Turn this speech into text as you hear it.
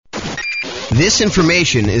This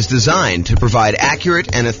information is designed to provide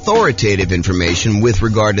accurate and authoritative information with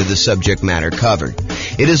regard to the subject matter covered.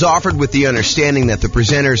 It is offered with the understanding that the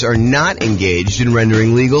presenters are not engaged in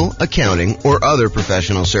rendering legal, accounting, or other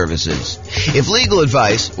professional services. If legal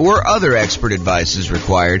advice or other expert advice is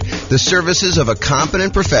required, the services of a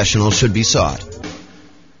competent professional should be sought.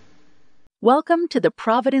 Welcome to the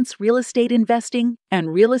Providence Real Estate Investing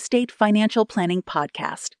and Real Estate Financial Planning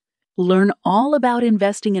Podcast. Learn all about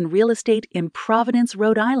investing in real estate in Providence,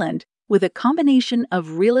 Rhode Island, with a combination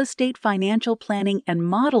of real estate financial planning and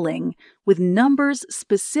modeling with numbers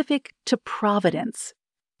specific to Providence,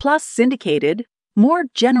 plus syndicated, more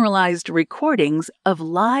generalized recordings of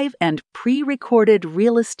live and pre-recorded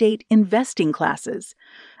real estate investing classes,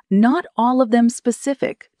 not all of them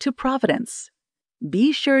specific to Providence.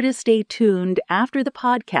 Be sure to stay tuned after the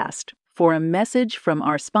podcast for a message from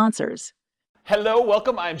our sponsors. Hello,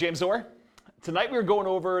 welcome. I'm James Orr. Tonight we're going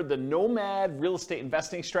over the Nomad real estate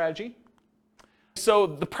investing strategy. So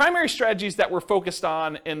the primary strategies that we're focused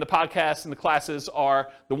on in the podcast and the classes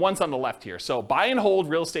are the ones on the left here. So buy and hold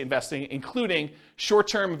real estate investing, including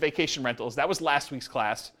short-term vacation rentals. That was last week's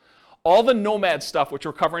class. All the Nomad stuff, which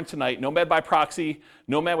we're covering tonight, Nomad by proxy,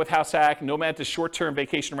 Nomad with house hack, Nomad to short-term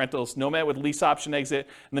vacation rentals, Nomad with lease option exit,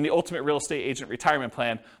 and then the ultimate real estate agent retirement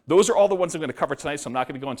plan. Those are all the ones I'm going to cover tonight, so I'm not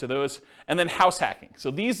going to go into those. And then house hacking. So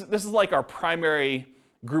this is like our primary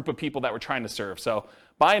group of people that we're trying to serve. So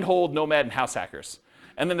buy and hold, Nomad, and house hackers.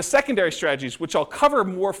 And then the secondary strategies, which I'll cover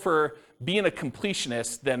more for being a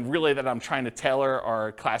completionist than really that I'm trying to tailor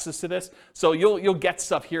our classes to this. So you'll get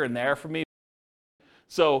stuff here and there from me.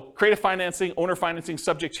 So creative financing, owner financing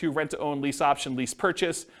subject to rent to own, lease option, lease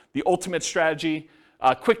purchase, the ultimate strategy,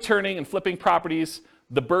 quick turning and flipping properties,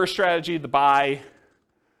 the BRRRR strategy, the buy,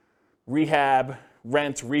 rehab,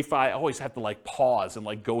 rent, refi. I always have to pause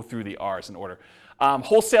and go through the R's in order.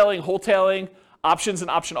 Wholetailing, options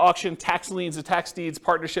and option auction, tax liens and tax deeds,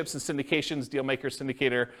 partnerships and syndications, deal maker,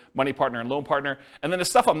 syndicator, money partner, and loan partner. And then the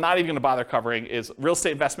stuff I'm not even going to bother covering is real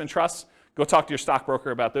estate investment trusts. Go talk to your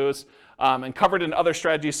stockbroker about those, and covered in other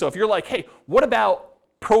strategies. So if you're like, hey, what about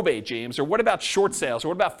probate, James? Or what about short sales? Or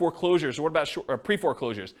what about foreclosures? Or what about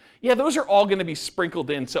pre-foreclosures? Yeah, those are all going to be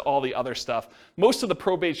sprinkled into all the other stuff. Most of the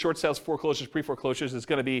probate, short sales, foreclosures, pre-foreclosures is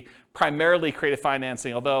going to be primarily creative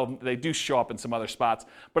financing, although they do show up in some other spots.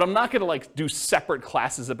 But I'm not going to do separate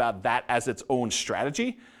classes about that as its own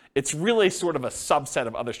strategy. It's really sort of a subset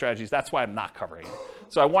of other strategies. That's why I'm not covering it.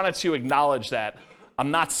 So I wanted to acknowledge that I'm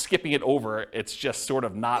not skipping it over. It's just sort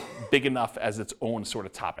of not big enough as its own sort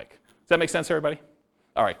of topic. Does that make sense, everybody?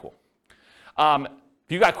 All right, cool. If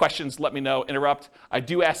you got questions, let me know. Interrupt. I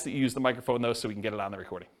do ask that you use the microphone, though, so we can get it on the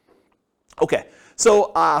recording. Okay,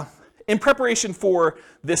 so in preparation for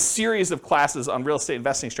this series of classes on real estate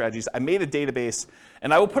investing strategies, I made a database,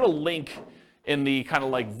 and I will put a link in the kind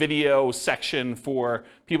of video section for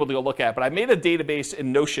people to go look at. But I made a database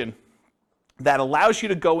in Notion that allows you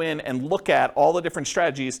to go in and look at all the different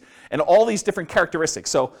strategies and all these different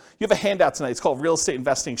characteristics. So you have a handout tonight. It's called Real Estate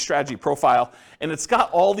Investing Strategy Profile, and it's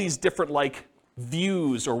got all these different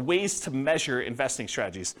views or ways to measure investing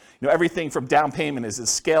strategies. Everything from down payment is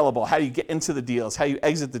scalable, how you get into the deals, how you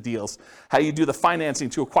exit the deals, how you do the financing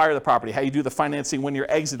to acquire the property, how you do the financing when you're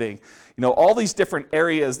exiting. All these different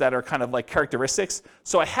areas that are kind of characteristics.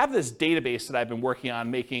 So I have this database that I've been working on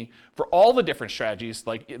making for all the different strategies,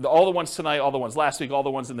 all the ones tonight, all the ones last week, all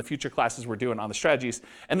the ones in the future classes we're doing on the strategies.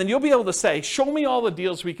 And then you'll be able to say, show me all the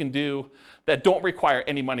deals we can do that don't require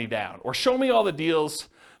any money down, or show me all the deals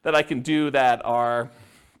that I can do that are,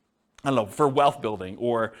 for wealth building,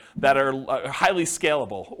 or that are highly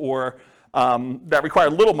scalable, or that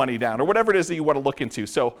require little money down, or whatever it is that you want to look into.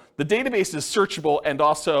 So the database is searchable and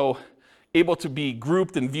also able to be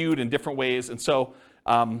grouped and viewed in different ways. And so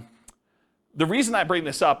the reason I bring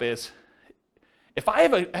this up is if I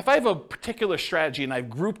have a particular strategy and I've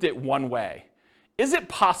grouped it one way, is it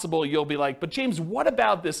possible you'll be like, but James, what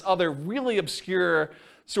about this other really obscure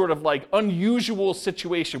sort of unusual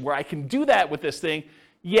situation where I can do that with this thing?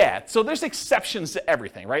 Yeah, so there's exceptions to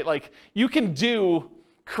everything, right? You can do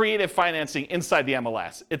creative financing inside the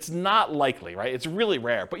MLS. It's not likely, right? It's really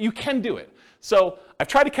rare, but you can do it. So I've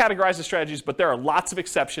tried to categorize the strategies, but there are lots of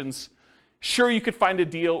exceptions. Sure, you could find a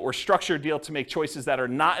deal or structure a deal to make choices that are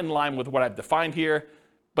not in line with what I've defined here.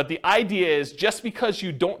 But the idea is just because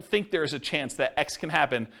you don't think there's a chance that X can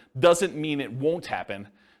happen doesn't mean it won't happen.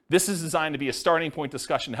 This is designed to be a starting point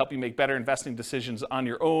discussion to help you make better investing decisions on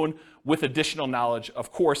your own with additional knowledge.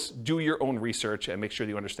 Of course, do your own research and make sure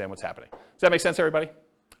that you understand what's happening. Does that make sense, everybody?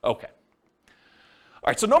 Okay. All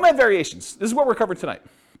right, so Nomad variations. This is what we're covering tonight.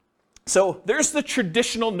 So there's the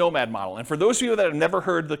traditional Nomad model. And for those of you that have never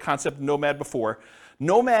heard the concept of Nomad before,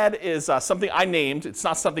 Nomad is something I named. It's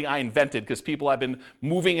not something I invented because people have been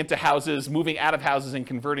moving into houses, moving out of houses and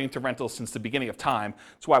converting to rentals since the beginning of time.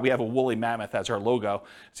 That's why we have a woolly mammoth as our logo.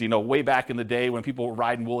 So, way back in the day when people were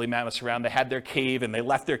riding woolly mammoths around, they had their cave and they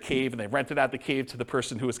left their cave and they rented out the cave to the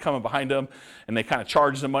person who was coming behind them and they kind of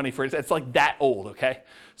charged them money for it. It's like that old, okay?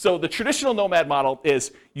 So the traditional Nomad model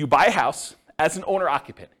is you buy a house as an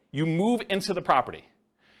owner-occupant. You move into the property.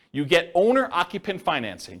 You get owner-occupant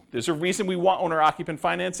financing. There's a reason we want owner-occupant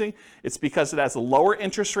financing. It's because it has a lower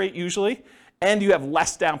interest rate usually, and you have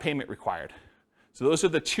less down payment required. So those are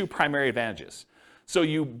the two primary advantages. So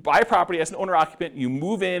you buy a property as an owner-occupant, you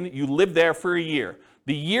move in, you live there for a year.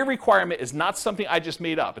 The year requirement is not something I just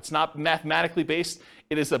made up. It's not mathematically based.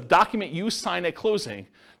 It is a document you sign at closing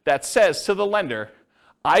that says to the lender,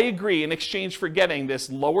 I agree in exchange for getting this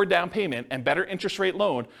lower down payment and better interest rate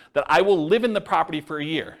loan that I will live in the property for a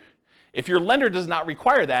year. If your lender does not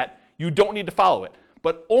require that, you don't need to follow it.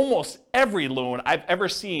 But almost every loan I've ever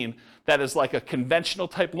seen that is like a conventional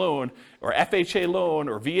type loan or FHA loan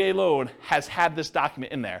or VA loan has had this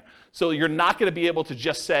document in there. So you're not going to be able to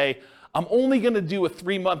just say, I'm only going to do a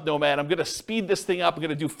 3-month Nomad. I'm going to speed this thing up. I'm going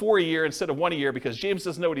to do 4 a year instead of 1 a year because James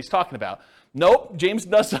doesn't know what he's talking about. Nope, James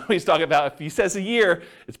does know what he's talking about. If he says a year,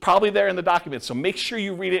 it's probably there in the document. So make sure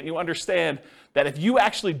you read it and you understand that if you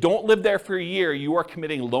actually don't live there for a year, you are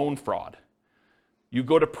committing loan fraud. You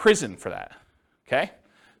go to prison for that, okay?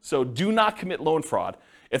 So do not commit loan fraud.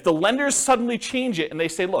 If the lenders suddenly change it and they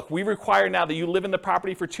say, look, we require now that you live in the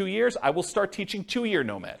property for 2 years, I will start teaching 2-year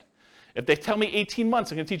Nomad. If they tell me 18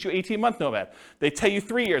 months, I'm going to teach you 18-month Nomad. They tell you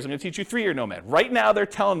 3 years, I'm going to teach you 3-year Nomad. Right now, they're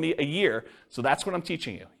telling me a year, so that's what I'm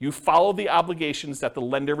teaching you. You follow the obligations that the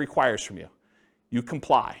lender requires from you. You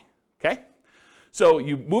comply, okay? So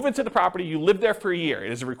you move into the property, you live there for a year.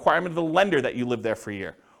 It is a requirement of the lender that you live there for a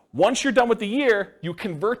year. Once you're done with the year, you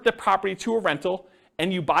convert the property to a rental,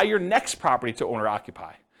 and you buy your next property to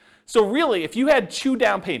owner-occupy. So really, if you had 2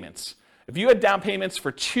 down payments, if you had down payments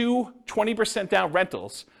for 2 20% down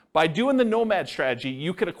rentals, by doing the Nomad strategy,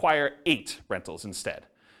 you could acquire 8 rentals instead.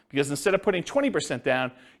 Because instead of putting 20%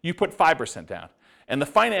 down, you put 5% down. And the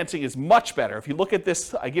financing is much better. If you look at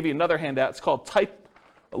this, I give you another handout. It's called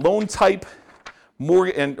loan type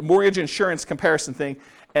mortgage insurance comparison thing.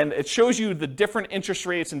 And it shows you the different interest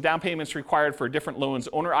rates and down payments required for different loans,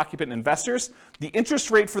 owner-occupant investors. The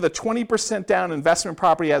interest rate for the 20% down investment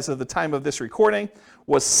property as of the time of this recording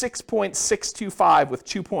was 6.625 with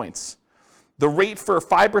 2 points. The rate for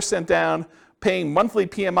 5% down paying monthly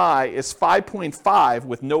PMI is 5.5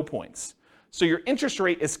 with no points. So your interest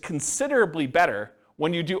rate is considerably better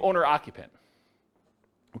when you do owner-occupant,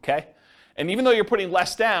 okay? And even though you're putting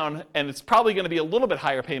less down, and it's probably going to be a little bit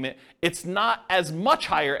higher payment, it's not as much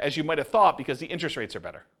higher as you might have thought because the interest rates are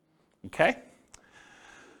better, okay?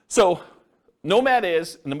 So Nomad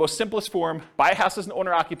is, in the most simplest form, buy a house as an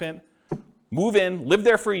owner-occupant, move in, live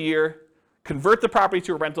there for a year, convert the property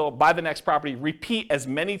to a rental, buy the next property, repeat as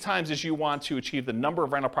many times as you want to achieve the number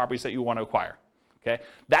of rental properties that you want to acquire. Okay?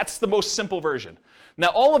 That's the most simple version. Now,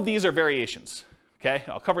 all of these are variations. Okay?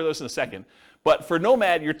 I'll cover those in a second. But for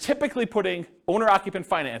Nomad, you're typically putting owner-occupant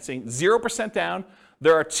financing, 0% down.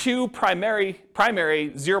 There are 2 primary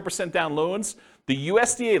 0% down loans. The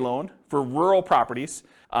USDA loan for rural properties.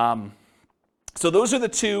 So those are the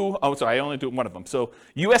 2, oh, sorry, I only do one of them. So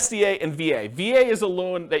USDA and VA. VA is a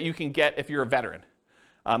loan that you can get if you're a veteran.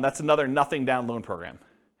 That's another nothing down loan program.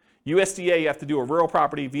 USDA, you have to do a rural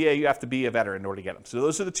property. VA, you have to be a veteran in order to get them. So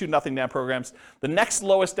those are the 2 nothing down programs. The next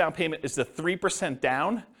lowest down payment is the 3%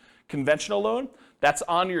 down conventional loan. That's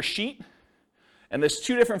on your sheet. And there's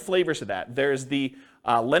 2 different flavors of that. There's the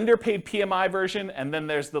lender paid PMI version, and then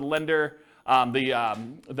there's the lender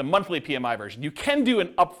the monthly PMI version. You can do an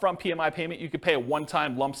upfront PMI payment. You could pay a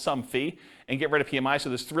one-time lump sum fee and get rid of PMI. So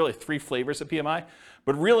there's really 3 flavors of PMI.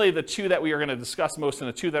 But really the 2 that we are going to discuss most and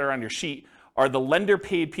the 2 that are on your sheet are the lender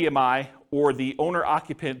paid PMI or the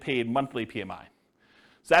owner-occupant paid monthly PMI.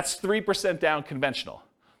 So that's 3% down conventional.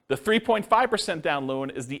 The 3.5% down loan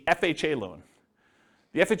is the FHA loan.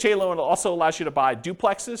 The FHA loan also allows you to buy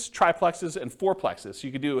duplexes, triplexes, and fourplexes. So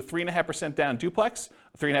you could do a 3.5% down duplex,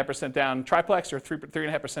 a 3.5% down triplex, or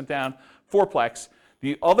 3.5% down fourplex.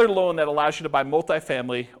 The other loan that allows you to buy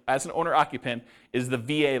multifamily as an owner-occupant is the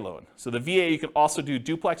VA loan. So the VA, you can also do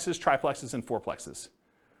duplexes, triplexes, and fourplexes.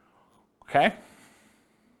 Okay?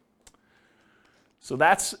 So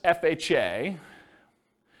that's FHA.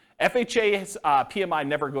 FHA's PMI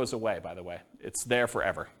never goes away, by the way. It's there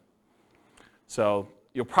forever. So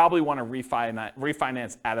you'll probably want to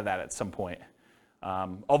refinance out of that at some point.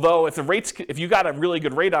 Although if you got a really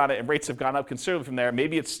good rate on it and rates have gone up considerably from there,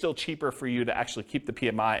 maybe it's still cheaper for you to actually keep the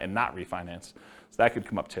PMI and not refinance. So that could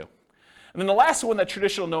come up too. And then the last one that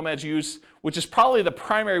traditional nomads use, which is probably the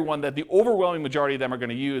primary one that the overwhelming majority of them are going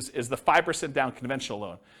to use, is the 5% down conventional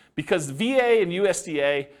loan. Because VA and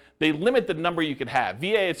USDA, they limit the number you can have.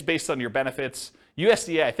 VA, it's based on your benefits.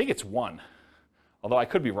 USDA, I think it's 1. Although I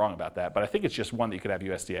could be wrong about that, but I think it's just 1 that you could have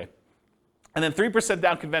USDA. And then 3%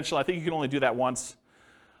 down conventional, I think you can only do that once.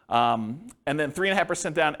 And then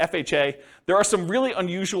 3.5% down FHA. There are some really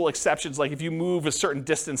unusual exceptions, like if you move a certain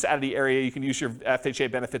distance out of the area, you can use your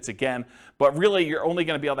FHA benefits again. But really, you're only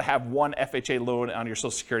going to be able to have 1 FHA loan on your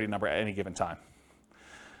Social Security number at any given time.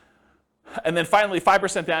 And then finally,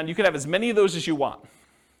 5% down, you can have as many of those as you want,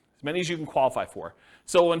 as many as you can qualify for.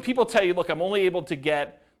 So when people tell you, look, I'm only able to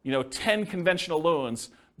get 10 conventional loans,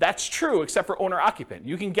 that's true, except for owner-occupant.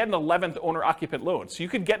 You can get an 11th owner-occupant loan. So you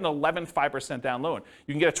could get an 11th 5% down loan.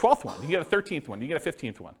 You can get a 12th one. You can get a 13th one. You can get a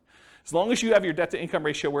 15th one. As long as you have your debt-to-income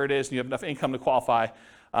ratio where it is and you have enough income to qualify,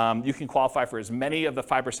 you can qualify for as many of the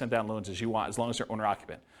 5% down loans as you want, as long as they're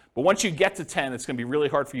owner-occupant. But once you get to 10, it's going to be really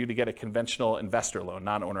hard for you to get a conventional investor loan,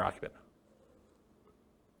 non-owner-occupant.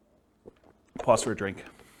 Pause for a drink.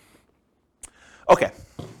 Okay.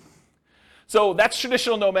 So that's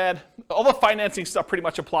traditional nomad. All the financing stuff pretty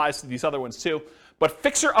much applies to these other ones too. But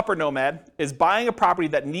fixer-upper nomad is buying a property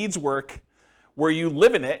that needs work, where you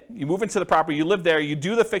live in it, you move into the property, you live there, you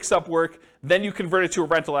do the fix-up work, then you convert it to a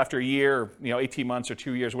rental after a year, 18 months or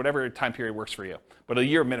 2 years, whatever time period works for you, but a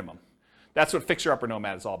year minimum. That's what fixer-upper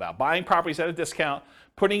nomad is all about. Buying properties at a discount,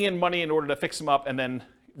 putting in money in order to fix them up, and then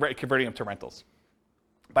converting them to rentals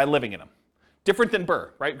by living in them. Different than BRRRR,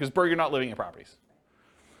 right? Because BRRRR, you're not living in properties.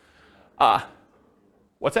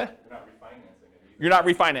 What's that? You're not refinancing it either. You're not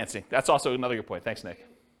refinancing. That's also another good point. Thanks, Nick.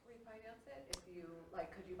 Refinance it if you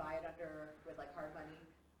could you buy it with hard money,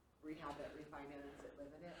 rehab it, refinance it, live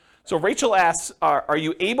in it? So Rachel asks, are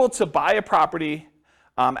you able to buy a property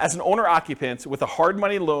as an owner occupant with a hard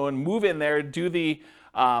money loan, move in there, do the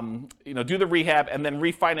rehab, and then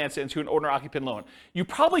refinance it into an owner occupant loan? You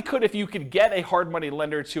probably could if you could get a hard money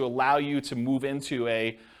lender to allow you to move into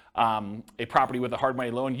a property with a hard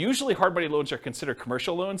money loan. Usually hard money loans are considered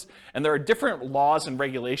commercial loans, and there are different laws and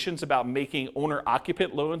regulations about making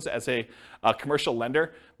owner-occupant loans as a commercial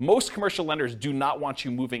lender. Most commercial lenders do not want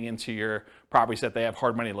you moving into your properties that they have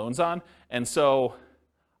hard money loans on, and so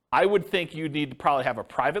I would think you'd need to probably have a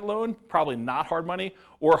private loan, probably not hard money,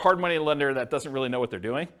 or a hard money lender that doesn't really know what they're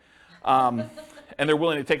doing, and they're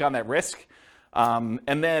willing to take on that risk.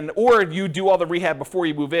 Or you do all the rehab before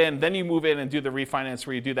you move in, then you move in and do the refinance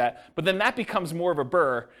where you do that. But then that becomes more of a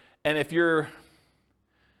BRRRR. And if you're,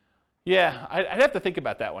 I'd have to think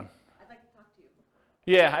about that one. I'd like to talk to you.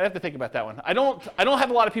 Yeah, I'd have to think about that one. I don't have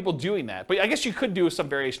a lot of people doing that, but I guess you could do some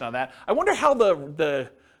variation on that. I wonder how the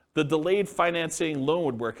delayed financing loan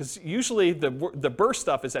would work, because usually the BRRRR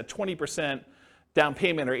stuff is at 20% down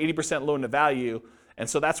payment or 80% loan to value. And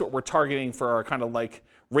so that's what we're targeting for our kind of like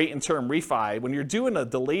rate and term refi. When you're doing a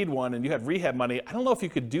delayed one and you have rehab money, I don't know if you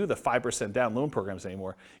could do the 5% down loan programs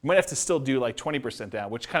anymore. You might have to still do like 20% down,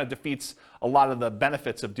 which kind of defeats a lot of the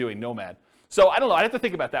benefits of doing Nomad. So I don't know, I'd have to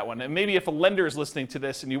think about that one. And maybe if a lender is listening to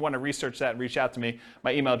this and you want to research that and reach out to me,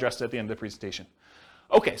 my email address is at the end of the presentation.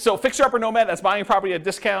 Okay, so fixer-upper Nomad, that's buying a property at a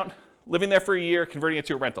discount, living there for a year, converting it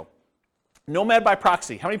to a rental. Nomad by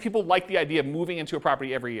proxy. How many people like the idea of moving into a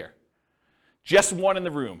property every year? Just one in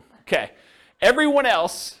the room. Okay. Everyone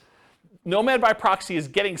else, Nomad by proxy is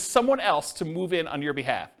getting someone else to move in on your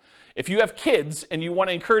behalf. If you have kids and you want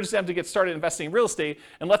to encourage them to get started investing in real estate,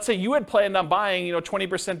 and let's say you had planned on buying,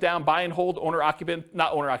 20% down, buy and hold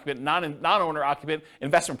non-owner occupant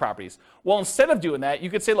investment properties. Well, instead of doing that, you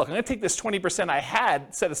could say, look, I'm going to take this 20% I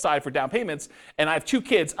had set aside for down payments, and I have 2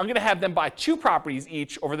 kids. I'm going to have them buy 2 properties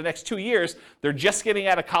each over the next 2 years. They're just getting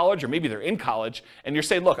out of college, or maybe they're in college, and you're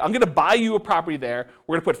saying, look, I'm going to buy you a property there.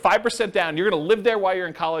 We're going to put 5% down. You're going to live there while you're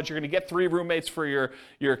in college. You're going to get 3 roommates for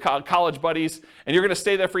your college buddies, and you're going to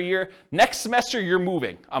stay there for a year. Next semester, you're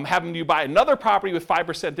moving. I'm having you buy another property with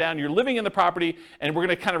 5% down. You're living in the property, and we're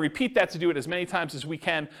going to kind of repeat that to do it as many times as we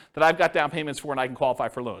can that I've got down payments for and I can qualify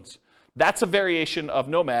for loans. That's a variation of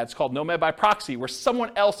Nomad. It's called Nomad by proxy, where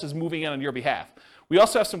someone else is moving in on your behalf. We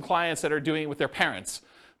also have some clients that are doing it with their parents.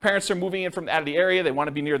 Parents are moving in from out of the area. They want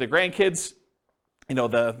to be near their grandkids.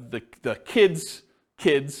 The kids,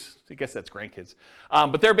 I guess that's grandkids.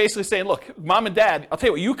 But they're basically saying, look, mom and dad, I'll tell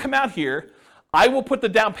you what, you come out here. I will put the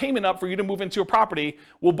down payment up for you to move into a property.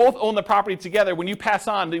 We'll both own the property together. When you pass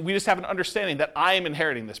on, we just have an understanding that I am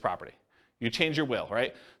inheriting this property. You change your will,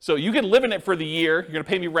 right? So you can live in it for the year. You're going to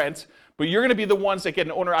pay me rent, but you're going to be the ones that get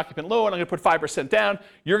an owner-occupant loan. I'm going to put 5% down.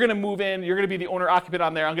 You're going to move in. You're going to be the owner-occupant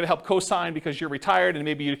on there. I'm going to help co-sign because you're retired and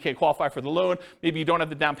maybe you can't qualify for the loan. Maybe you don't have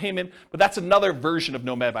the down payment, but that's another version of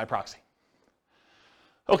Nomad by proxy.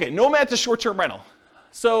 Okay, Nomad to short-term rental.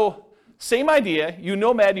 So same idea. You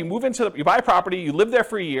Nomad, you move into you buy a property, you live there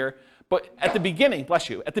for a year. But at the beginning, bless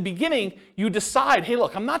you, at the beginning, you decide, hey,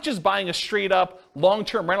 look, I'm not just buying a straight up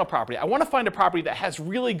long-term rental property. I want to find a property that has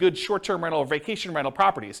really good short-term rental or vacation rental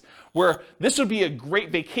properties where this would be a great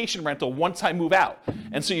vacation rental once I move out.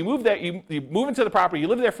 And so you move there, you move into the property, you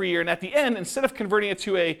live there for a year, and at the end, instead of converting it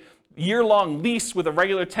to a year-long lease with a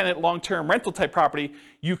regular tenant long-term rental type property,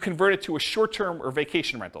 you convert it to a short-term or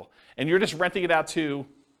vacation rental. And you're just renting it out to,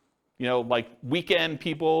 you know, like weekend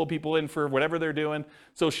people in for whatever they're doing.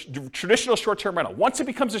 So traditional short-term rental. Once it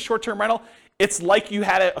becomes a short-term rental, it's like you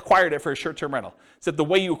had acquired it for a short-term rental. Except the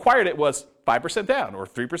way you acquired it was 5% down, or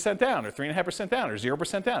 3% down, or 3.5% down, or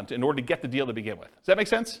 0% down in order to get the deal to begin with. Does that make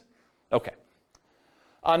sense? Okay.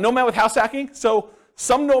 Nomad with house hacking. So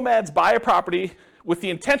some nomads buy a property with the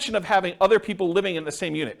intention of having other people living in the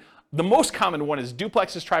same unit. The most common one is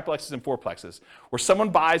duplexes, triplexes, and fourplexes, where someone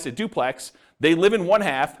buys a duplex, they live in one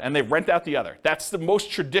half, and they rent out the other. That's the most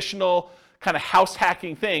traditional kind of house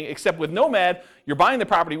hacking thing, except with Nomad, you're buying the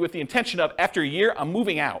property with the intention of, after a year, I'm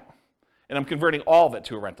moving out, and I'm converting all of it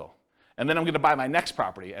to a rental. And then I'm going to buy my next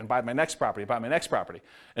property, and buy my next property, buy my next property.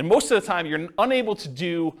 And most of the time, you're unable to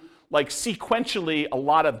do like sequentially a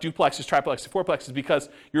lot of duplexes, triplexes, fourplexes because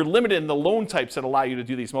you're limited in the loan types that allow you to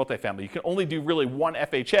do these multifamily. You can only do really one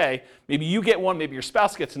FHA. Maybe you get one, maybe your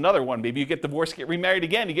spouse gets another one. Maybe you get divorced, get remarried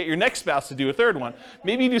again, you get your next spouse to do a third one.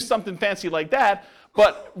 Maybe you do something fancy like that,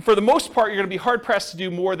 but for the most part, you're going to be hard-pressed to do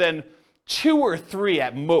more than 2 or 3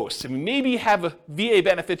 at most. I mean, maybe you have a VA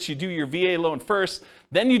benefits, you do your VA loan first,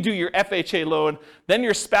 then you do your FHA loan, then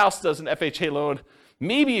your spouse does an FHA loan.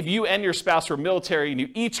 Maybe if you and your spouse were military and you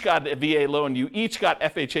each got a VA loan, you each got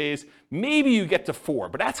FHAs, maybe you get to 4,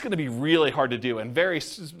 but that's going to be really hard to do and very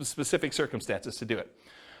specific circumstances to do it.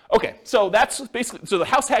 Okay, so that's basically, so the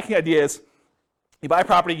house hacking idea is you buy a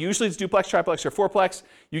property, usually it's duplex, triplex, or fourplex,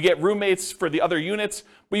 you get roommates for the other units,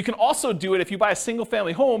 but you can also do it if you buy a single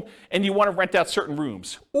family home and you want to rent out certain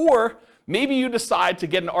rooms. Or maybe you decide to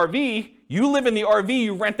get an RV, you live in the RV,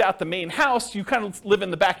 you rent out the main house, you kind of live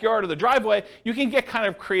in the backyard or the driveway, you can get kind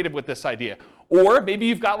of creative with this idea. Or maybe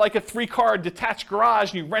you've got like a 3-car detached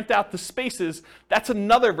garage and you rent out the spaces. That's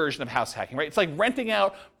another version of house hacking, right? It's like renting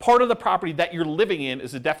out part of the property that you're living in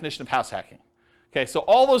is the definition of house hacking. Okay, so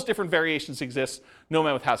all those different variations exist,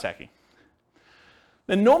 Nomad with house hacking.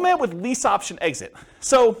 Then Nomad with lease option exit.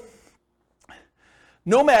 So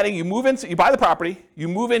nomading, you move in, you buy the property, you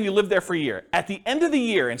move in, you live there for a year. At the end of the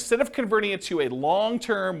year, instead of converting it to a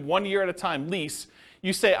long-term, 1 year at a time lease,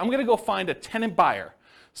 you say, I'm going to go find a tenant buyer,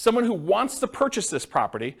 someone who wants to purchase this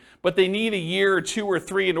property, but they need a year or 2 or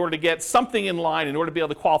 3 in order to get something in line in order to be able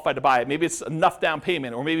to qualify to buy it. Maybe it's enough down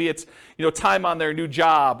payment, or maybe it's time on their new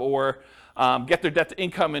job, or get their debt to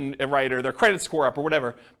income right, or their credit score up, or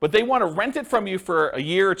whatever. But they want to rent it from you for a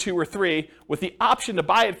year or 2 or 3 with the option to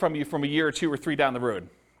buy it from you from a year or 2 or 3 down the road.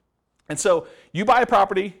 And so you buy a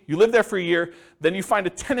property, you live there for a year, then you find a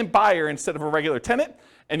tenant buyer instead of a regular tenant,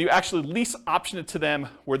 and you actually lease option it to them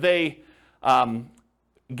where they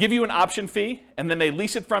give you an option fee, and then they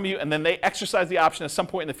lease it from you, and then they exercise the option at some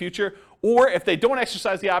point in the future. Or if they don't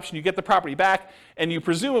exercise the option, you get the property back, and you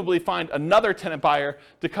presumably find another tenant buyer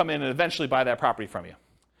to come in and eventually buy that property from you.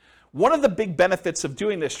 One of the big benefits of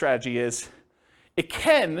doing this strategy is it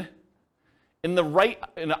can, in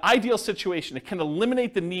an ideal situation, it can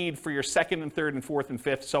eliminate the need for your second and third and fourth and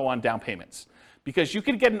fifth, so on, down payments. Because you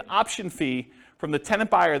can get an option fee from the tenant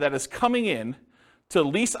buyer that is coming in to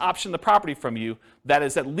lease option the property from you that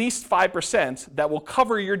is at least 5% that will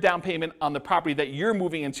cover your down payment on the property that you're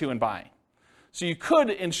moving into and buying. So you could,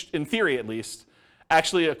 in theory at least,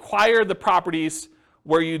 actually acquire the properties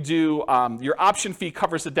where you do, your option fee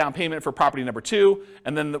covers the down payment for property number 2,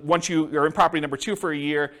 and then once you're in property number 2 for a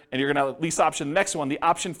year and you're going to lease option the next one, the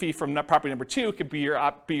option fee from property number 2 could be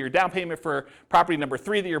your down payment for property number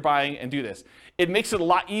 3 that you're buying, and do this. It makes it a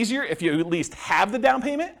lot easier if you at least have the down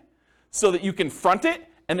payment, so that you can front it,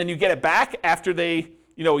 and then you get it back after a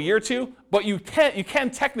year or 2. But you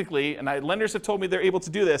can technically, and lenders have told me they're able to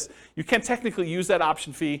do this, you can technically use that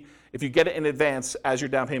option fee if you get it in advance as your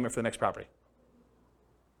down payment for the next property.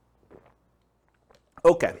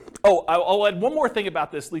 Okay. Oh, I'll add one more thing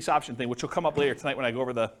about this lease option thing, which will come up later tonight when I go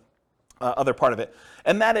over the other part of it.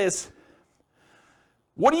 And that is,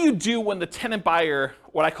 What do you do when the tenant buyer,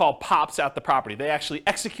 what I call, pops out the property? They actually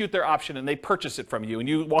execute their option and they purchase it from you, and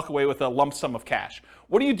you walk away with a lump sum of cash.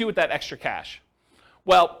 What do you do with that extra cash?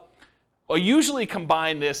 Well, I usually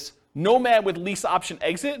combine this Nomad with lease option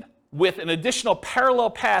exit with an additional parallel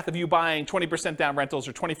path of you buying 20% down rentals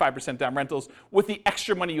or 25% down rentals with the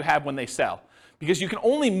extra money you have when they sell. Because you can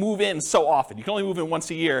only move in so often. You can only move in once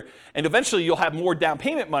a year, and eventually you'll have more down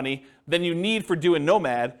payment money than you need for doing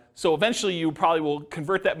Nomad. So eventually you probably will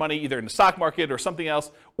convert that money either in the stock market or something else,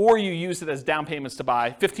 or you use it as down payments to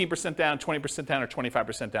buy 15% down, 20% down, or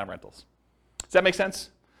 25% down rentals. Does that make sense?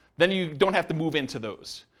 Then you don't have to move into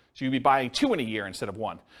those. So you'd be buying 2 in a year instead of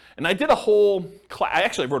 1. And I did a whole class, I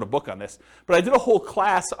actually wrote a book on this, but I did a whole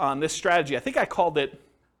class on this strategy. I think I called it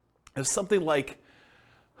as something like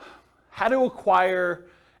how to acquire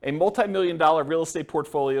a multi-million-dollar real estate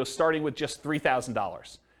portfolio starting with just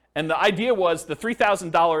 $3,000. And the idea was the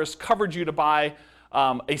 $3,000 covered you to buy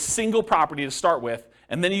a single property to start with,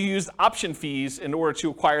 and then you used option fees in order to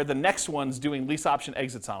acquire the next ones doing lease option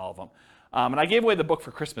exits on all of them. And I gave away the book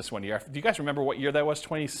for Christmas one year. Do you guys remember what year that was?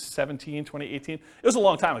 2017, 2018? It was a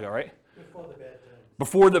long time ago, right? Before the bad times.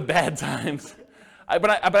 Before the bad times.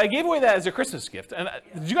 But I gave away that as a Christmas gift. And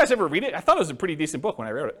did you guys ever read it? I thought it was a pretty decent book when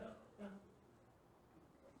I wrote it.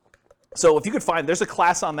 So if you could find, there's a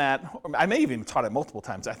class on that. I may have even taught it multiple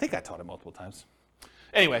times. I think I taught it multiple times.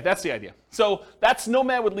 Anyway, that's the idea. So that's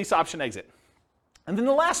Nomad with lease option exit. And then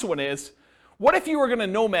the last one is, what if you were going to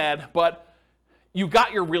Nomad, but you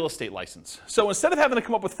got your real estate license? So instead of having to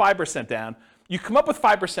come up with 5% down, you come up with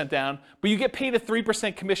 5% down, but you get paid a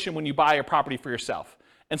 3% commission when you buy a property for yourself.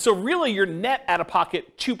 And so really you're net out of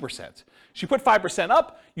pocket 2%. So you put 5%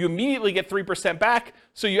 up, you immediately get 3% back,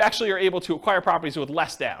 so you actually are able to acquire properties with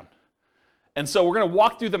less down. And so we're going to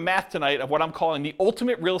walk through the math tonight of what I'm calling the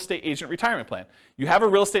ultimate real estate agent retirement plan. You have a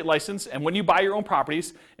real estate license, and when you buy your own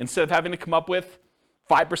properties, instead of having to come up with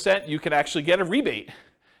 5%, you can actually get a rebate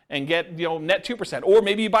and get net 2%. Or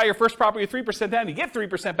maybe you buy your first property with 3% down, you get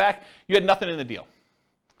 3% back, you had nothing in the deal.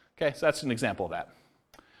 Okay, so that's an example of that.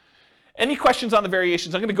 Any questions on the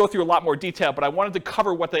variations? I'm going to go through a lot more detail, but I wanted to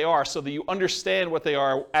cover what they are so that you understand what they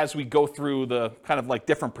are as we go through the kind of like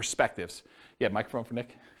different perspectives. Yeah, microphone for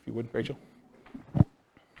Nick, if you would, Rachel.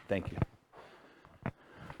 Thank you.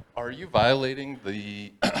 Are you violating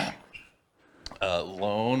the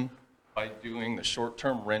loan by doing the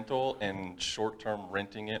short-term rental and short-term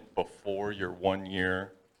renting it before your 1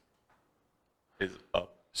 year is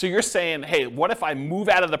up? So you're saying, hey, what if I move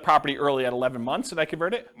out of the property early at 11 months and I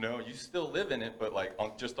convert it? No, you still live in it, but like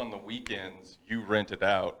just on the weekends, you rent it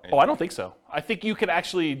out. Oh, I don't think so. I think you could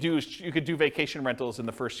actually do vacation rentals in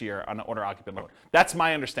the first year on an owner-occupant loan. That's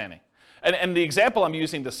my understanding. And the example I'm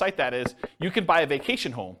using to cite that is you can buy a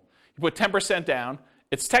vacation home. You put 10% down.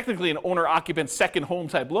 It's technically an owner-occupant second home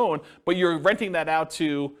type loan, but you're renting that out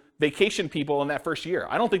to vacation people in that first year.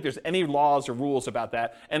 I don't think there's any laws or rules about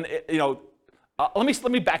that. And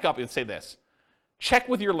let me back up and say this. Check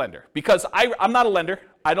with your lender, because I'm not a lender.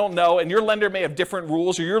 I don't know, and your lender may have different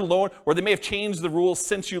rules, or your loan, or they may have changed the rules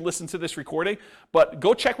since you listened to this recording. But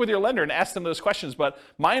go check with your lender and ask them those questions. But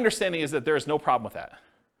my understanding is that there is no problem with that.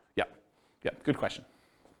 Yeah, good question.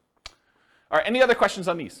 All right, any other questions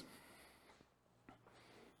on these?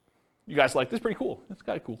 You guys like this? Pretty cool. It's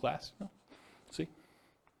got a cool class. See?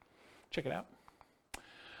 Check it out.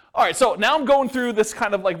 All right, so now I'm going through this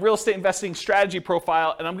kind of like real estate investing strategy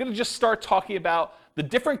profile, and I'm going to just start talking about the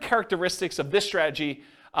different characteristics of this strategy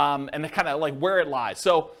and the kind of like where it lies.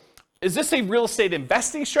 So is this a real estate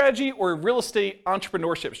investing strategy or a real estate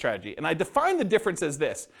entrepreneurship strategy? And I define the difference as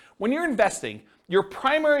this. When you're investing, your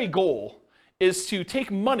primary goal is to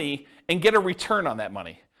take money and get a return on that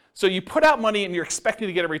money. So you put out money and you're expecting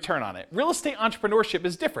to get a return on it. Real estate entrepreneurship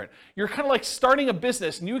is different. You're kind of like starting a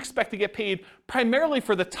business and you expect to get paid primarily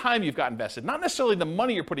for the time you've got invested. Not necessarily the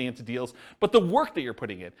money you're putting into deals, but the work that you're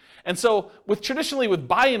putting in. And so traditionally with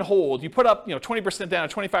buy and hold, you put up 20% down or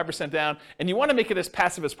 25% down, and you want to make it as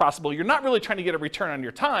passive as possible. You're not really trying to get a return on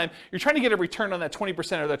your time. You're trying to get a return on that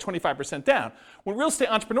 20% or that 25% down. When real estate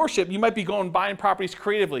entrepreneurship, you might be buying properties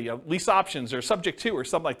creatively, lease options or subject to or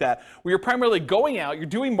something like that, where you're primarily going out, you're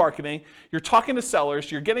doing marketing, you're talking to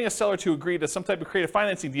sellers, you're getting a seller to agree to some type of creative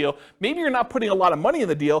financing deal. Maybe you're not putting a lot of money in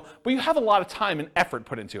the deal, but you have a lot of time and effort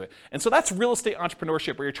put into it. And so that's real estate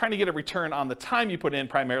entrepreneurship, where you're trying to get a return on the time you put in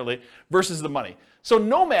primarily versus the money. So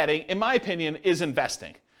nomading, in my opinion, is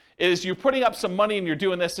investing. Is you're putting up some money and you're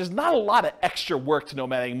doing this. There's not a lot of extra work to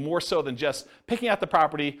nomading, more so than just picking out the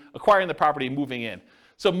property, acquiring the property, and moving in.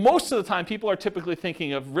 So most of the time, people are typically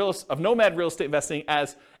thinking of nomad real estate investing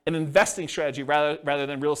as an investing strategy rather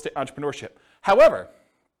than real estate entrepreneurship. However,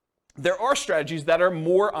 there are strategies that are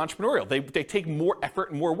more entrepreneurial. They take more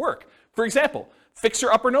effort and more work. For example,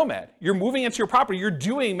 fixer-upper nomad. You're moving into your property. You're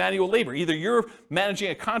doing manual labor. Either you're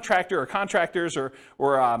managing a contractor or contractors or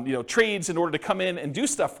trades in order to come in and do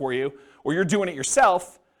stuff for you, or you're doing it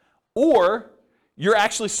yourself, or you're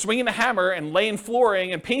actually swinging a hammer and laying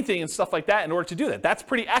flooring and painting and stuff like that in order to do that. That's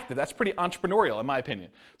pretty active. That's pretty entrepreneurial, in my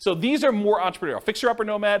opinion. So these are more entrepreneurial. Fixer-upper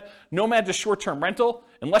nomad, nomad to short-term rental.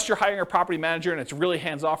 Unless you're hiring a property manager and it's really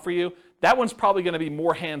hands-off for you, that one's probably going to be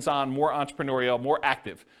more hands-on, more entrepreneurial, more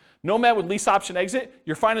active. Nomad with lease option exit,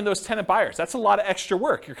 you're finding those tenant buyers. That's a lot of extra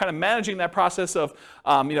work. You're kind of managing that process of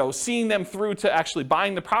seeing them through to actually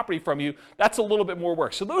buying the property from you. That's a little bit more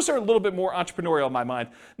work. So those are a little bit more entrepreneurial in my mind.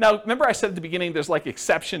 Now, remember I said at the beginning there's like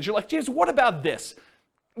exceptions. You're like, James, what about this?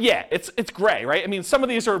 Yeah, it's gray, right? I mean, some of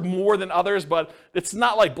these are more than others, but it's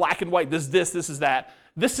not like black and white. This is that.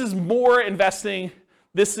 This is more investing.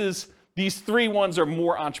 These three ones are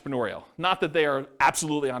more entrepreneurial. Not that they are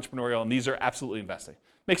absolutely entrepreneurial and these are absolutely investing.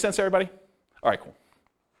 Make sense, everybody? All right, cool.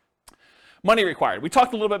 Money required. We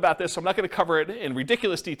talked a little bit about this, so I'm not going to cover it in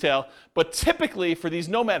ridiculous detail, but typically for these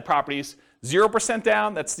nomad properties, 0%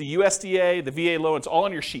 down, that's the USDA, the VA loan, it's all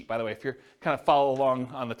on your sheet, by the way, if you're kind of follow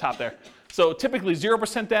along on the top there. So typically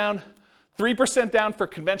 0% down, 3% down for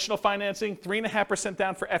conventional financing, 3.5%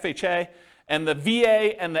 down for FHA, and the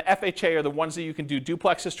VA and the FHA are the ones that you can do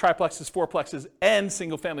duplexes, triplexes, fourplexes, and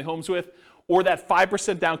single-family homes with, or that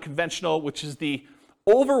 5% down conventional, which is the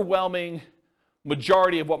overwhelming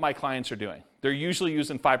majority of what my clients are doing. They're usually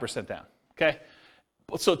using 5% down, okay?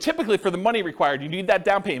 So typically for the money required, you need that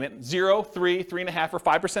down payment, 0, 3, 3.5, or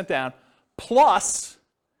 5% down, plus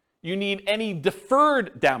you need any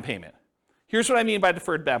deferred down payment. Here's what I mean by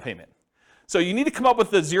deferred down payment. So you need to come up with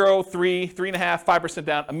the 0, 3, 3.5, 5%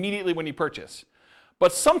 down immediately when you purchase.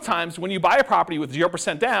 But sometimes when you buy a property with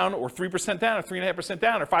 0% down, or 3% down, or 3.5%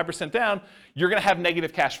 down, or 5% down, you're gonna have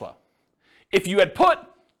negative cash flow. If you had put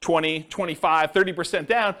 20, 25, 30%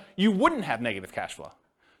 down, you wouldn't have negative cash flow.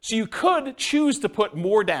 So you could choose to put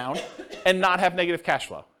more down and not have negative cash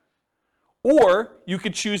flow. Or you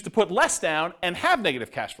could choose to put less down and have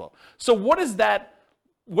negative cash flow. So what is that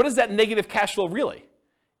negative cash flow really?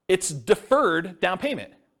 It's deferred down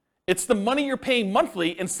payment. It's the money you're paying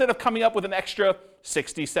monthly instead of coming up with an extra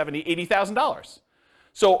 $60,000, $70,000, $80,000.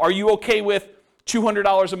 So are you okay with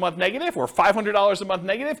 $200 a month negative or $500 a month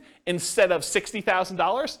negative instead of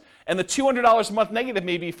 $60,000? And the $200 a month negative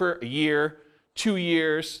may be for a year, 2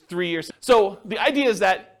 years, 3 years. So the idea is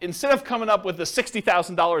that instead of coming up with the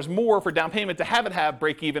 $60,000 more for down payment to have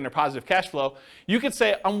break even or positive cash flow, you could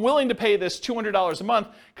say, I'm willing to pay this $200 a month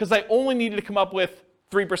because I only needed to come up with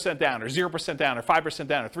 3% down or 0% down or 5%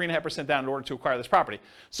 down or 3.5% down in order to acquire this property.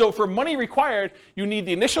 So for money required, you need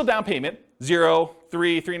the initial down payment, 0,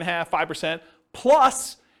 3, 3.5, 5%,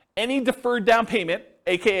 plus any deferred down payment,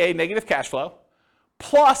 aka negative cash flow,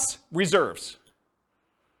 plus reserves.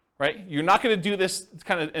 Right? You're not going to do this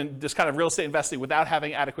kind of real estate investing without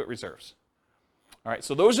having adequate reserves. All right,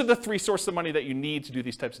 so those are the three sources of money that you need to do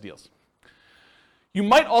these types of deals. You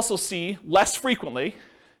might also see less frequently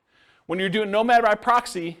when you're doing nomad by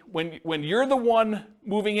proxy, when you're the one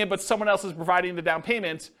moving in but someone else is providing the down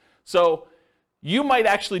payment. So you might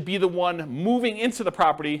actually be the one moving into the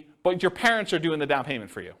property, but your parents are doing the down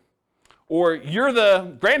payment for you. Or you're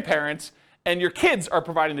the grandparents and your kids are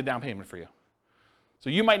providing the down payment for you. So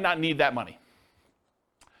you might not need that money.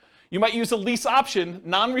 You might use a lease option,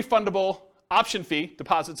 non-refundable option fee,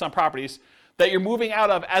 deposits on properties, that you're moving out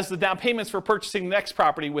of as the down payments for purchasing the next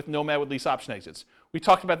property with Nomad with lease option exits. We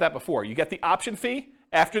talked about that before. You get the option fee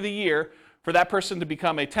after the year for that person to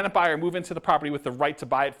become a tenant buyer, move into the property with the right to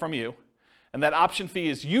buy it from you. And that option fee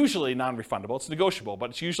is usually non-refundable. It's negotiable, but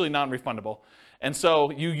it's usually non-refundable. And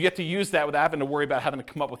so you get to use that without having to worry about having to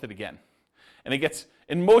come up with it again. And it gets,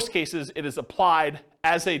 in most cases, it is applied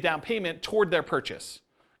as a down payment toward their purchase.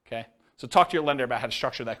 Okay? So talk to your lender about how to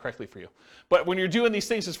structure that correctly for you. But when you're doing these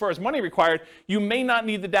things as far as money required, you may not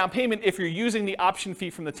need the down payment if you're using the option fee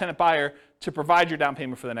from the tenant buyer to provide your down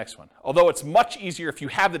payment for the next one. Although it's much easier if you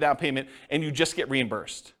have the down payment and you just get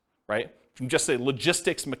reimbursed, right? From just a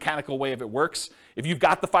logistics, mechanical way of it works. If you've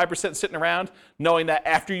got the 5% sitting around, knowing that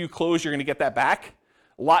after you close, you're going to get that back,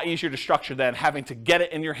 a lot easier to structure than having to get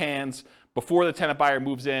it in your hands before the tenant buyer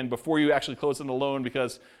moves in, before you actually close on the loan,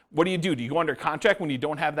 because what do? Do you go under contract when you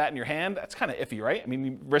don't have that in your hand? That's kind of iffy, right? I mean,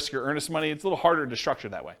 you risk your earnest money. It's a little harder to structure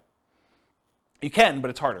that way. You can, but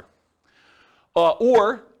it's harder.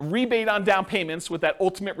 Or rebate on down payments with that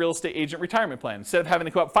ultimate real estate agent retirement plan. Instead of having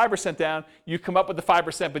to come up 5% down, you come up with the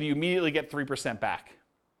 5%, but you immediately get 3% back.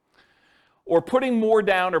 Or putting more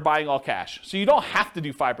down or buying all cash. So you don't have to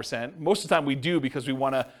do 5%. Most of the time we do because we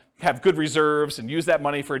want to have good reserves and use that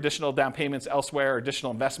money for additional down payments elsewhere or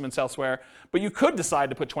additional investments elsewhere. But you could decide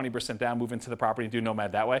to put 20% down, move into the property, and do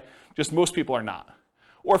Nomad that way. Just most people are not.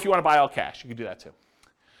 Or if you want to buy all cash, you could do that too.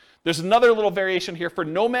 There's another little variation here for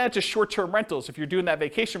Nomad to short-term rentals. If you're doing that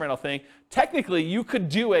vacation rental thing, technically you could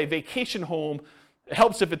do a vacation home. It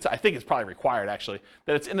helps if it's, I think it's probably required actually,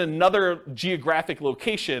 that it's in another geographic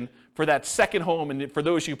location for that second home, and for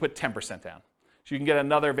those you put 10% down. So you can get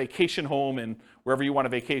another vacation home in wherever you want to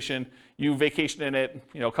vacation. You vacation in it,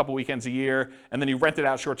 a couple weekends a year, and then you rent it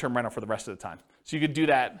out short-term rental for the rest of the time. So you could do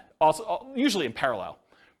that also, usually in parallel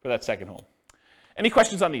for that second home. Any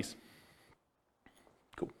questions on these?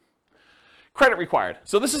 Cool. Credit required.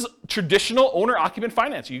 So this is traditional owner-occupant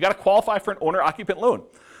financing. You got to qualify for an owner-occupant loan.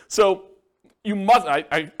 So you must,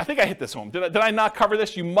 I think I hit this home. Did I not cover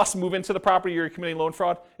this? You must move into the property or you're committing loan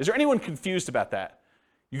fraud. Is there anyone confused about that?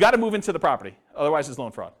 You got to move into the property, otherwise it's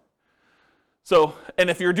loan fraud. So, and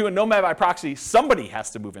if you're doing Nomad by proxy, somebody has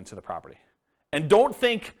to move into the property. And don't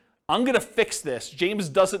think, I'm going to fix this. James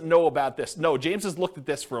doesn't know about this. No, James has looked at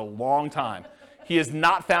this for a long time. He has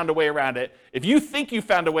not found a way around it. If you think you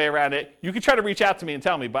found a way around it, you can try to reach out to me and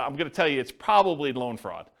tell me, but I'm going to tell you it's probably loan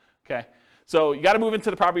fraud, okay? So you got to move into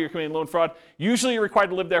the property you're committing loan fraud. Usually you're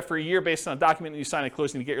required to live there for a year based on a document that you sign at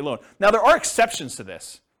closing to get your loan. Now there are exceptions to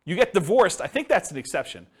this. You get divorced, I think that's an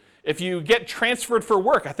exception. If you get transferred for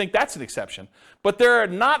work, I think that's an exception. But there are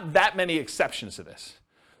not that many exceptions to this.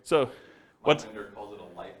 So, my lender calls it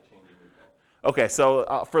a life-changing event. Okay,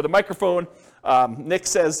 so for the microphone, Nick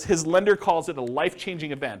says his lender calls it a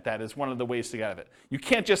life-changing event. That is one of the ways to get out of it. You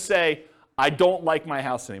can't just say, I don't like my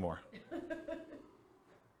house anymore.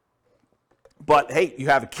 But hey, you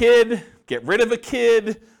have a kid, get rid of a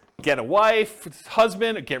kid, get a wife,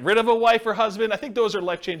 husband, or get rid of a wife or husband. I think those are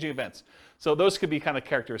life-changing events. So those could be kind of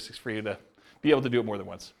characteristics for you to be able to do it more than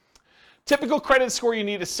once. Typical credit score you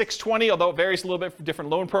need is 620, although it varies a little bit for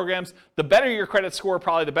different loan programs. The better your credit score,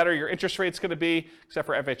 probably the better your interest rate's going to be, except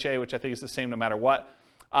for FHA, which I think is the same no matter what.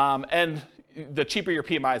 And the cheaper your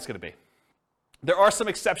PMI is going to be. There are some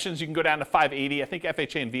exceptions. You can go down to 580. I think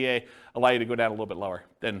FHA and VA allow you to go down a little bit lower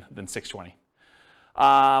than 620.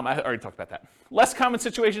 I already talked about that. Less common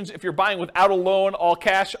situations, if you're buying without a loan, all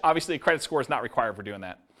cash, obviously a credit score is not required for doing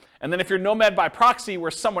that. And then if you're Nomad by proxy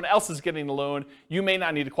where someone else is getting the loan, you may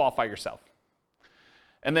not need to qualify yourself.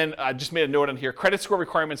 And then I just made a note on here, credit score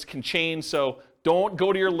requirements can change, so don't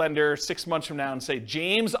go to your lender 6 months from now and say,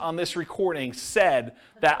 James on this recording said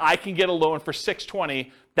that I can get a loan for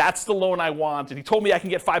 620, that's the loan I want, and he told me I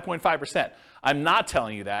can get 5.5%. I'm not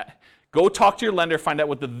telling you that. Go talk to your lender, find out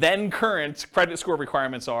what the then current credit score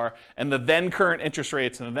requirements are and the then current interest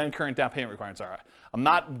rates and the then current down payment requirements are. I'm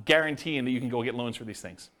not guaranteeing that you can go get loans for these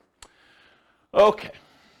things. Okay,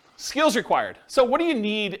 skills required. So what do you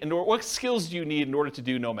need, what skills do you need in order to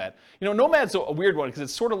do Nomad? Nomad's a weird one because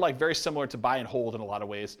it's sort of like very similar to buy and hold in a lot of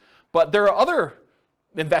ways. But there are other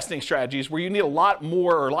investing strategies where you need a lot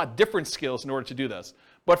more or a lot different skills in order to do this.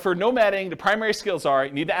 But for nomading, the primary skills are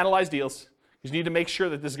you need to analyze deals. You need to make sure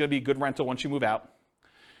that this is going to be a good rental once you move out.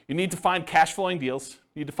 You need to find cash flowing deals.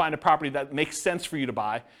 You need to find a property that makes sense for you to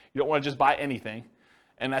buy. You don't want to just buy anything.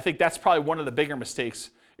 And I think that's probably one of the bigger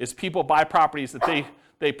mistakes is people buy properties that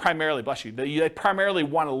they primarily, bless you, they primarily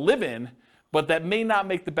want to live in, but that may not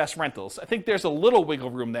make the best rentals. I think there's a little wiggle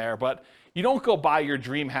room there, but you don't go buy your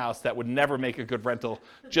dream house that would never make a good rental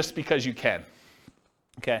just because you can.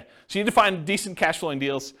 Okay, so you need to find decent cash flowing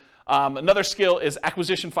deals. Another skill is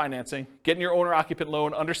acquisition financing, getting your owner-occupant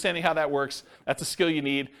loan, understanding how that works. That's a skill you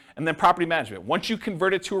need. And then property management. Once you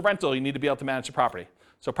convert it to a rental, you need to be able to manage the property.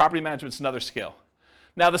 So property management is another skill.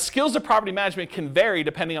 Now, the skills of property management can vary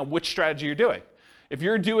depending on which strategy you're doing. If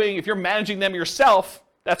you're managing them yourself,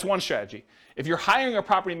 that's one strategy. If you're hiring a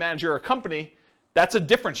property manager or a company, that's a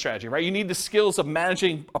different strategy, right? You need the skills of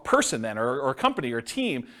managing a person then, or a company or a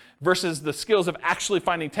team, versus the skills of actually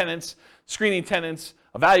finding tenants, screening tenants,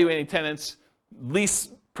 evaluating tenants, lease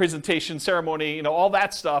presentation, ceremony, all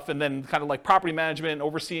that stuff, and then kind of like property management,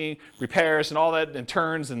 overseeing repairs and all that, and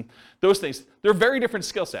turns and those things. They're very different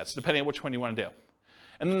skill sets depending on which one you want to do.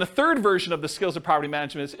 And then the third version of the skills of property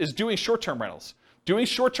management is doing short-term rentals. Doing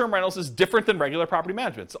short-term rentals is different than regular property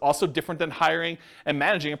management. It's also different than hiring and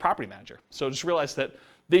managing a property manager. So just realize that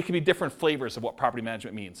they can be different flavors of what property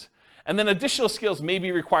management means. And then additional skills may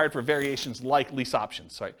be required for variations like lease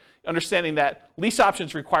options. Right? Understanding that lease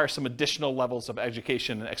options require some additional levels of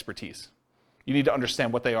education and expertise. You need to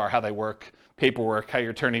understand what they are, how they work, paperwork, how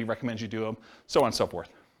your attorney recommends you do them, so on and so forth.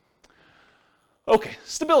 Okay,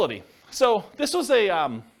 stability. So this was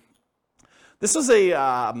This was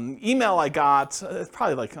a email I got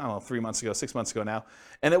probably like, I don't know, 3 months ago, 6 months ago now.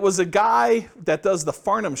 And it was a guy that does the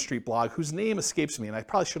Farnham Street blog, whose name escapes me, and I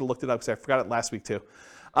probably should have looked it up because I forgot it last week too.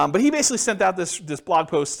 But he basically sent out this blog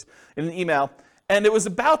post in an email, and it was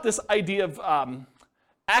about this idea of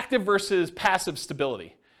active versus passive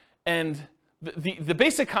stability. And the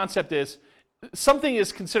basic concept is something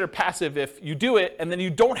is considered passive if you do it, and then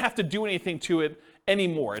you don't have to do anything to it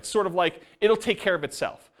anymore. It's sort of like it'll take care of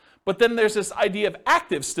itself. But then there's this idea of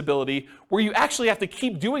active stability where you actually have to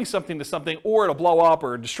keep doing something to something, or it'll blow up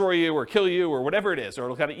or destroy you or kill you or whatever it is, or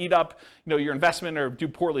it'll kind of eat up, your investment or do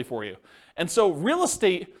poorly for you. And so real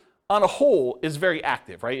estate on a whole is very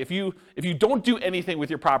active, right? If you don't do anything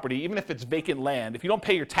with your property, even if it's vacant land, if you don't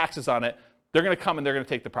pay your taxes on it, they're going to come and they're going to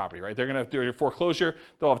take the property, right? They're going to do your foreclosure,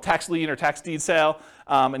 they'll have a tax lien or tax deed sale,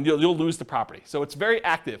 and you'll lose the property. So it's very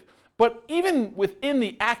active. But even within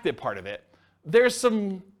the active part of it, there's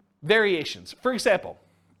some variations. For example,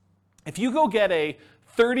 if you go get a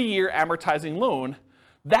 30-year amortizing loan,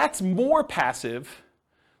 that's more passive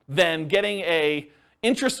than getting a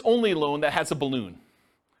interest-only loan that has a balloon,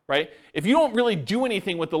 right? If you don't really do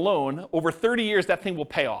anything with the loan, over 30 years, that thing will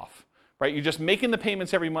pay off, right? You're just making the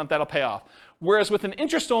payments every month, that'll pay off. Whereas with an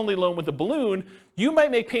interest-only loan with a balloon, you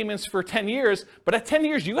might make payments for 10 years, but at 10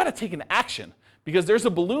 years, you got to take an action, because there's a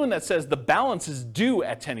balloon that says the balance is due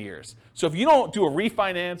at 10 years. So if you don't do a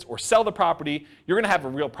refinance or sell the property, you're going to have a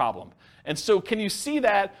real problem. And so can you see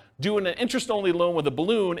that doing an interest-only loan with a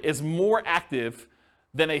balloon is more active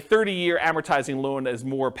than a 30-year amortizing loan that is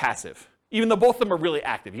more passive? Even though both of them are really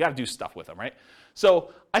active, you got to do stuff with them, right?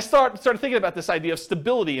 So I started thinking about this idea of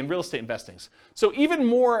stability in real estate investing. So even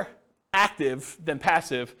more active than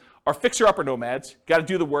passive are fixer-upper nomads. Got to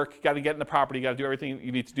do the work, got to get in the property, got to do everything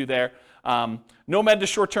you need to do there. Nomad to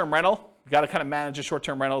short-term rental. You got to kind of manage the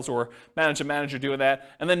short-term rentals or manage a manager doing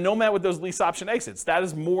that. And then nomad with those lease option exits. That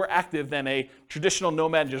is more active than a traditional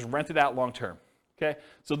nomad just rent it out long-term. Okay,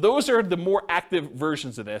 so those are the more active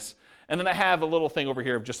versions of this. And then I have a little thing over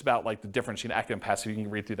here of just about like the difference between active and passive. You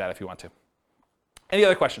can read through that if you want to. Any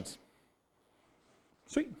other questions?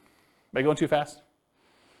 Sweet. Am I going too fast?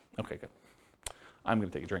 Okay, good. I'm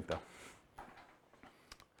going to take a drink though.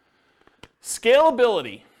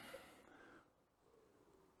 Scalability.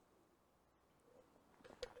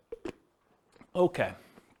 Okay.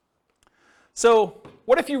 So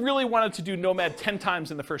what if you really wanted to do Nomad 10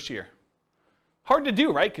 times in the first year? Hard to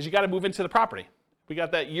do, right? Because you got to move into the property. We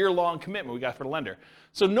got that year-long commitment we got for the lender.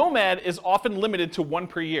 So Nomad is often limited to 1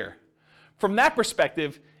 per year. From that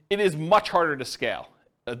perspective, it is much harder to scale.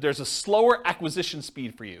 There's a slower acquisition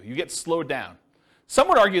speed for you. You get slowed down. Some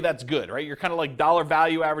would argue that's good, right? You're kind of like dollar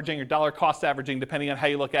value averaging or dollar cost averaging, depending on how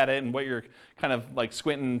you look at it and what you're kind of like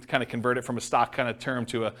squinting to kind of convert it from a stock kind of term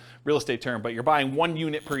to a real estate term. But you're buying 1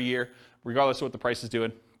 unit per year, regardless of what the price is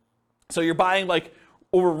doing. So you're buying like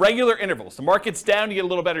over regular intervals. The market's down, you get a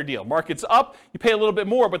little better deal. Market's up, you pay a little bit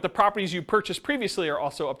more, but the properties you purchased previously are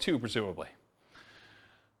also up too, presumably.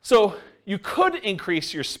 So you could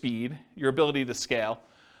increase your speed, your ability to scale,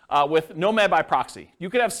 with Nomad by proxy. You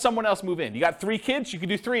could have someone else move in. You got 3 kids, you can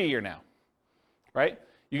do 3 a year now, right?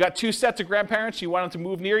 You got 2 sets of grandparents, you want them to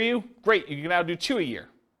move near you, great, you can now do 2 a year.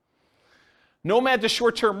 Nomad to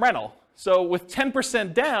short-term rental. So with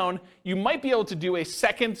 10% down, you might be able to do a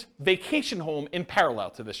second vacation home in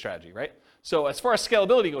parallel to this strategy, right? So as far as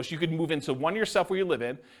scalability goes, you could move into one yourself where you live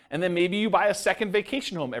in, and then maybe you buy a second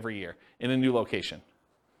vacation home every year in a new location.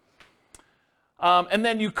 And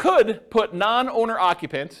then you could put non-owner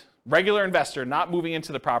occupant, regular investor, not moving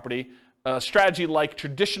into the property, a strategy like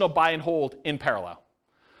traditional buy and hold in parallel.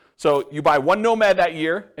 So you buy 1 Nomad that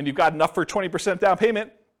year, and you've got enough for 20% down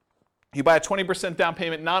payment. You buy a 20% down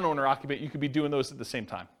payment non-owner occupant, you could be doing those at the same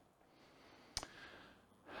time.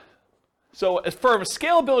 So as from a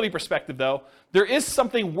scalability perspective, though, there is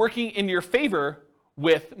something working in your favor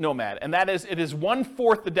with Nomad, and that is it is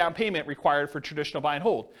 1/4 the down payment required for traditional buy and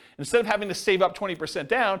hold. Instead of having to save up 20%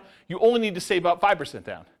 down, you only need to save up 5%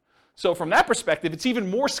 down. So from that perspective, it's even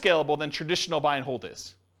more scalable than traditional buy and hold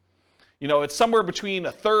is. You know, it's somewhere between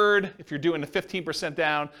 1/3 if you're doing the 15%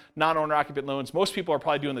 down non-owner occupant loans. Most people are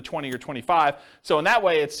probably doing the 20 or 25. So in that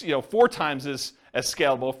way, it's 4 times as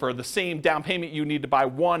scalable. For the same down payment you need to buy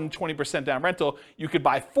 1 20% down rental, you could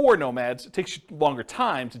buy 4 Nomads. It takes you longer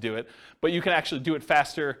time to do it, but you can actually do it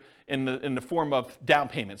faster in the form of down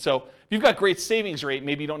payment. So if you've got great savings rate,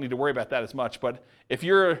 maybe you don't need to worry about that as much. But if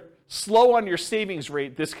you're slow on your savings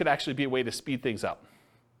rate, this could actually be a way to speed things up.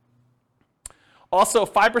 Also,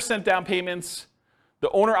 5% down payments, the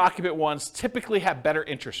owner-occupant ones typically have better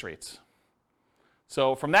interest rates.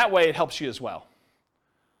 So from that way, it helps you as well.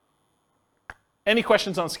 Any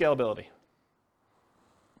questions on scalability?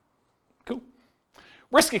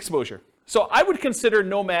 Risk exposure. So I would consider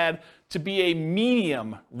Nomad to be a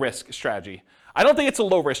medium risk strategy. I don't think it's a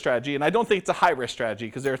low risk strategy, and I don't think it's a high risk strategy,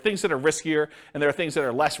 because there are things that are riskier and there are things that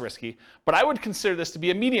are less risky. But I would consider this to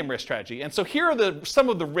be a medium risk strategy. And so here are some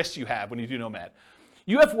of the risks you have when you do Nomad.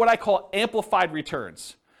 You have what I call amplified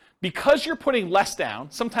returns. Because you're putting less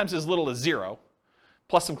down, sometimes as little as 0,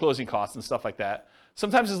 plus some closing costs and stuff like that,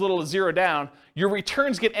 sometimes as little as 0 down, your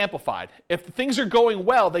returns get amplified. If things are going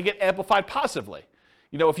well, they get amplified positively.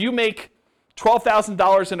 You know, if you make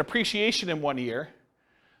 $12,000 in appreciation in 1 year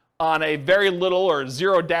on a very little or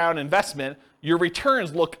 0 down investment, your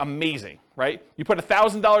returns look amazing, right? You put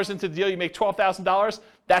 $1,000 into the deal, you make $12,000,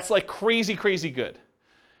 that's like crazy, crazy good.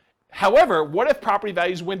 However, what if property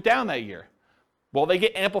values went down that year? Well, they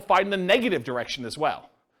get amplified in the negative direction as well.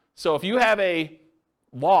 So if you have a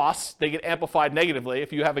loss, they get amplified negatively.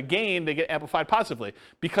 If you have a gain, they get amplified positively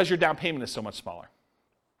because your down payment is so much smaller.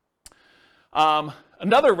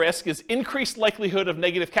 Another risk is increased likelihood of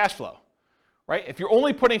negative cash flow, right? If you're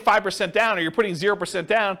only putting 5% down or you're putting 0%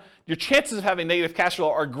 down, your chances of having negative cash flow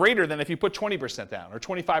are greater than if you put 20% down or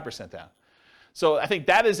 25% down. So I think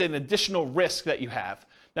that is an additional risk that you have.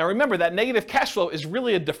 Now remember, that negative cash flow is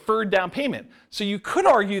really a deferred down payment. So you could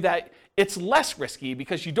argue that it's less risky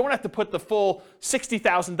because you don't have to put the full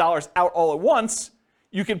 $60,000 out all at once.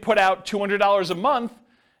 You can put out $200 a month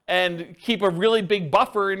and keep a really big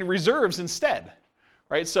buffer in reserves instead,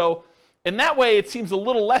 right? So in that way, it seems a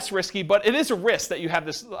little less risky, but it is a risk that you have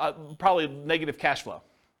this probably negative cash flow.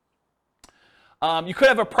 You could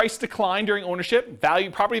have a price decline during ownership.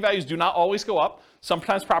 Property values do not always go up.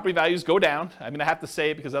 Sometimes property values go down. I mean, I have to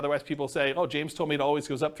say it because otherwise people say, oh, James told me it always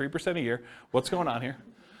goes up 3% a year. What's going on here?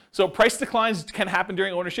 So price declines can happen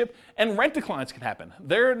during ownership, and rent declines can happen.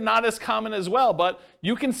 They're not as common as well, but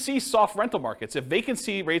you can see soft rental markets. If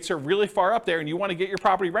vacancy rates are really far up there and you want to get your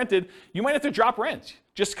property rented, you might have to drop rent.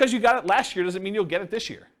 Just because you got it last year doesn't mean you'll get it this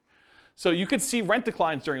year. So you could see rent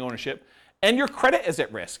declines during ownership. And your credit is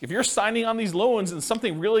at risk. If you're signing on these loans and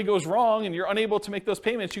something really goes wrong and you're unable to make those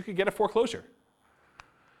payments, you could get a foreclosure.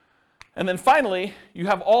 And then finally, you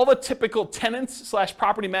have all the typical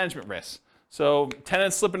tenants/property management risks. So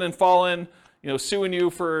tenants slipping and falling, suing you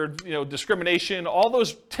for discrimination, all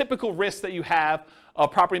those typical risks that you have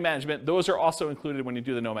of property management, those are also included when you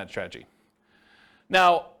do the Nomad strategy.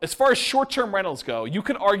 Now, as far as short-term rentals go, you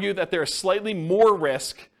can argue that there's slightly more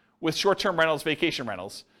risk with short-term rentals, vacation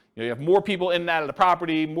rentals. You have more people in and out of the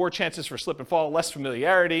property, more chances for slip and fall, less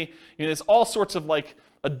familiarity. There's all sorts of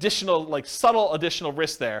additional, subtle additional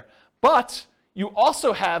risks there. But you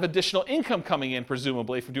also have additional income coming in,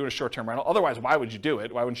 presumably, from doing a short-term rental. Otherwise, why would you do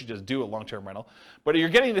it? Why wouldn't you just do a long-term rental? But you're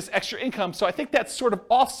getting this extra income, so I think that sort of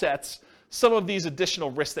offsets some of these additional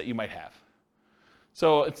risks that you might have.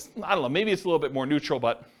 So I don't know, maybe it's a little bit more neutral,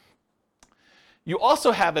 but you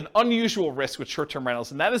also have an unusual risk with short-term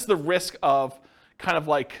rentals, and that is the risk of kind of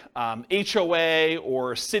like HOA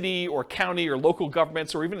or city or county or local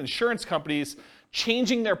governments or even insurance companies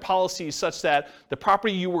changing their policies such that the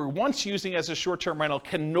property you were once using as a short-term rental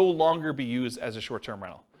can no longer be used as a short-term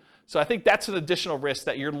rental. So I think that's an additional risk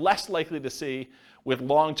that you're less likely to see with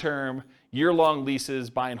long-term, year-long leases,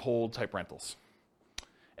 buy and hold type rentals.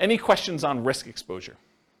 Any questions on risk exposure?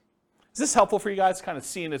 Is this helpful for you guys, kind of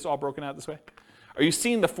seeing it's all broken out this way? Are you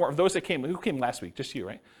seeing the form, those that came, who came last week? Just you,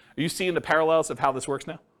 right? Are you seeing the parallels of how this works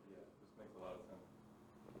now? Yeah, this makes a lot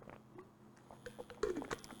of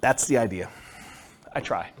sense. That's the idea. I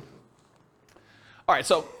try. All right,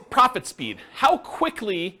 so profit speed. How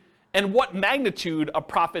quickly and what magnitude of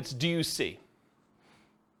profits do you see?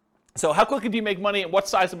 So how quickly do you make money and what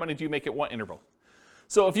size of money do you make at what interval?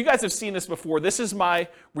 So if you guys have seen this before, this is my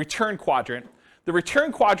return quadrant. The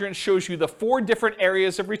return quadrant shows you the 4 different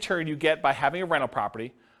areas of return you get by having a rental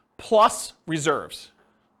property plus reserves.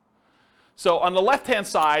 So on the left-hand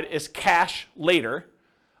side is cash later,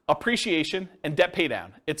 appreciation, and debt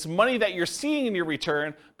paydown. It's money that you're seeing in your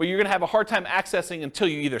return, but you're going to have a hard time accessing until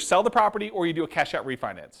you either sell the property or you do a cash-out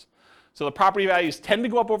refinance. So the property values tend to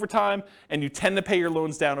go up over time, and you tend to pay your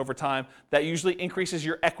loans down over time. That usually increases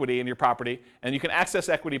your equity in your property, and you can access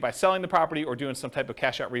equity by selling the property or doing some type of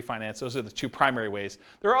cash-out refinance. Those are the 2 primary ways.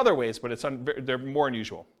 There are other ways, but they're more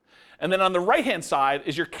unusual. And then on the right-hand side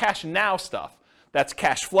is your cash now stuff. That's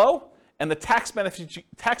cash flow and the tax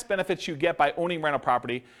benefits you get by owning rental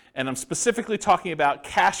property, and I'm specifically talking about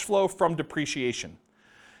cash flow from depreciation.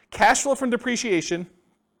 Cash flow from depreciation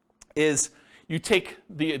is you take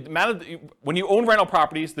the amount of, when you own rental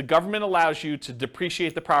properties, the government allows you to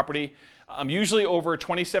depreciate the property, usually over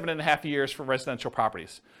 27 and a half years for residential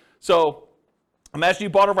properties. So imagine you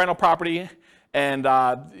bought a rental property And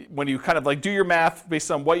when you kind of like do your math based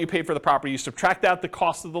on what you paid for the property, you subtract out the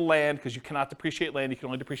cost of the land, because you cannot depreciate land, you can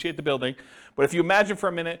only depreciate the building. But if you imagine for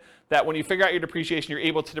a minute that when you figure out your depreciation, you're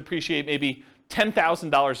able to depreciate maybe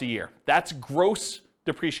 $10,000 a year. That's gross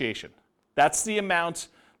depreciation. That's the amount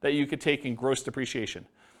that you could take in gross depreciation.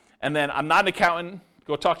 And then I'm not an accountant,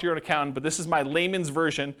 go talk to your own accountant, but this is my layman's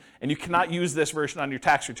version, and you cannot use this version on your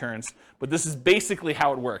tax returns, but this is basically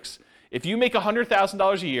how it works. If you make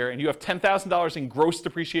 $100,000 a year and you have $10,000 in gross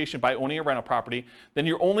depreciation by owning a rental property, then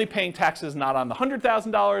you're only paying taxes not on the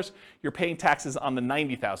 $100,000, you're paying taxes on the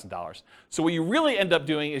 $90,000. So what you really end up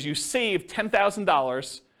doing is you save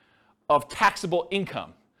 $10,000 of taxable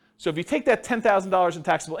income. So if you take that $10,000 in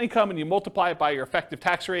taxable income and you multiply it by your effective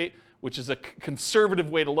tax rate, which is a conservative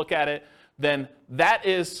way to look at it, then that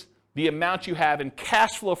is the amount you have in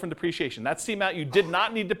cash flow from depreciation. That's the amount you did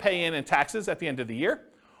not need to pay in taxes at the end of the year,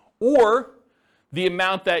 or the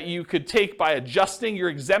amount that you could take by adjusting your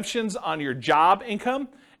exemptions on your job income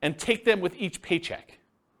and take them with each paycheck.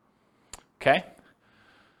 Okay?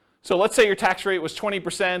 So let's say your tax rate was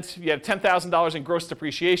 20%, you had $10,000 in gross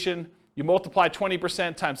depreciation, you multiply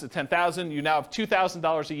 20% times the $10,000, you now have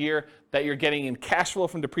 $2,000 a year that you're getting in cash flow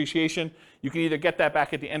from depreciation. You can either get that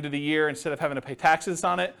back at the end of the year instead of having to pay taxes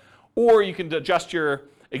on it, or you can adjust your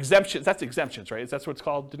exemptions. That's exemptions, right? That's what it's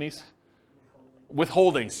called, Denise?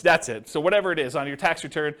 Withholdings, that's it. So whatever it is on your tax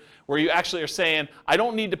return, where you actually are saying, I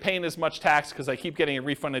don't need to pay in as much tax because I keep getting a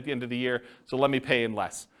refund at the end of the year, so let me pay in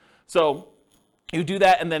less. So you do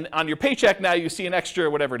that, and then on your paycheck now you see an extra,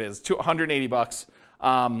 whatever it is, $180,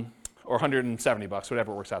 or $170,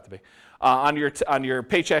 whatever it works out to be, on your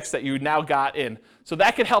paychecks that you now got in. So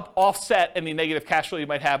that could help offset any negative cash flow you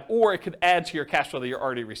might have, or it could add to your cash flow that you're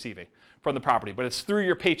already receiving from the property. But it's through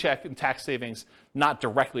your paycheck and tax savings, not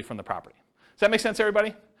directly from the property. Does that make sense,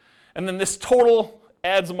 everybody? And then this total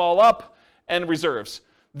adds them all up and reserves.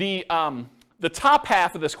 The top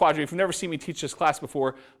half of this quadrant, if you've never seen me teach this class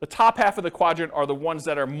before, the top half of the quadrant are the ones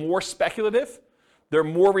that are more speculative. They're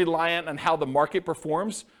more reliant on how the market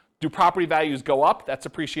performs. Do property values go up? That's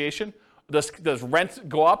appreciation. Does rent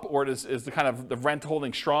go up, or is the rent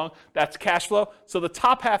holding strong? That's cash flow. So the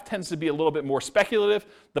top half tends to be a little bit more speculative.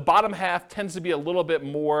 The bottom half tends to be a little bit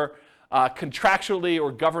more contractually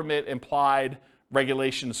or government implied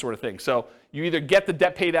regulation sort of thing. So you either get the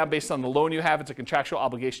debt pay down based on the loan you have, it's a contractual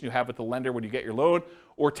obligation you have with the lender when you get your loan,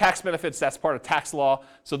 or tax benefits, that's part of tax law.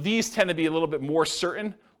 So these tend to be a little bit more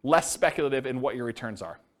certain, less speculative in what your returns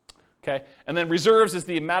are. Okay? And then reserves is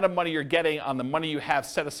the amount of money you're getting on the money you have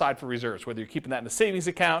set aside for reserves, whether you're keeping that in a savings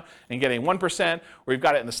account and getting 1%, or you've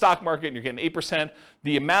got it in the stock market and you're getting 8%.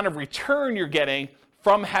 The amount of return you're getting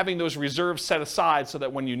from having those reserves set aside so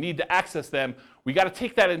that when you need to access them, we got to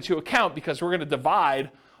take that into account, because we're going to divide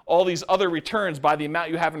all these other returns by the amount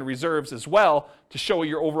you have in reserves as well to show what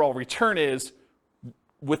your overall return is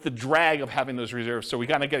with the drag of having those reserves. So we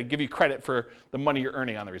got to give you credit for the money you're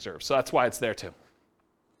earning on the reserves. So that's why it's there too.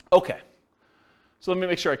 Okay, so let me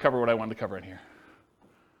make sure I cover what I wanted to cover in here.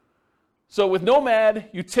 So with Nomad,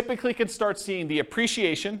 you typically can start seeing the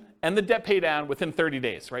appreciation and the debt pay down within 30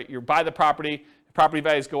 days, right? You buy the property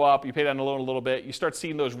values go up, you pay down the loan a little bit, you start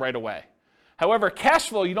seeing those right away. However, cash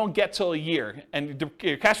flow you don't get till a year, and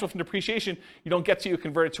your cash flow from depreciation you don't get till you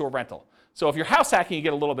convert it to a rental. So if you're house hacking, you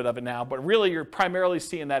get a little bit of it now, but really you're primarily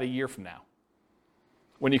seeing that a year from now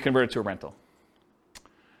when you convert it to a rental.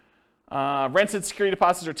 Rents and security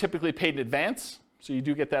deposits are typically paid in advance, so you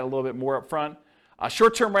do get that a little bit more up front.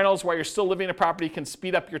 Short-term rentals, while you're still living in a property, can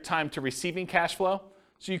speed up your time to receiving cash flow.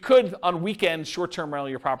 So you could, on weekends, short-term rental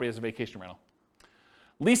your property as a vacation rental.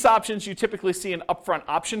 Lease options, you typically see an upfront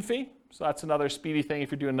option fee. So that's another speedy thing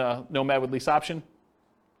if you're doing a Nomad with lease option.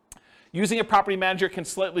 Using a property manager can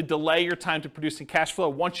slightly delay your time to producing cash flow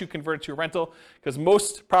once you convert it to a rental, because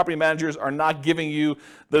most property managers are not giving you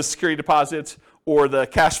the security deposits or the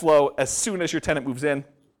cash flow as soon as your tenant moves in.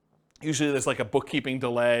 Usually there's like a bookkeeping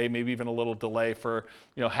delay, maybe even a little delay for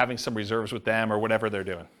having some reserves with them or whatever they're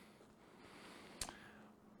doing.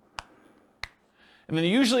 And then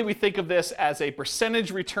usually we think of this as a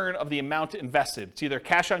percentage return of the amount invested. It's either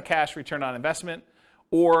cash on cash return on investment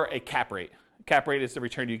or a cap rate. Cap rate is the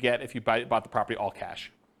return you get if you bought the property all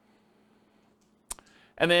cash.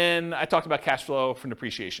 And then I talked about cash flow from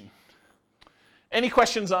depreciation. Any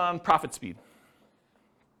questions on profit speed?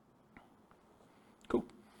 Cool.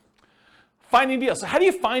 Finding deals. So how do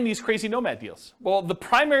you find these crazy Nomad deals? Well, the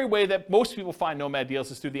primary way that most people find Nomad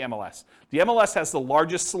deals is through the MLS. The MLS has the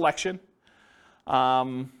largest selection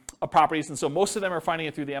of properties, and so most of them are finding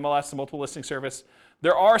it through the MLS, the multiple listing service.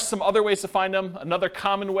 There are some other ways to find them. Another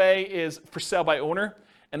common way is for sale by owner,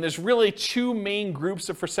 And there's really two main groups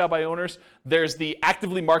of for sale by owners. There's the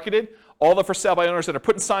actively marketed, all the for sale by owners that are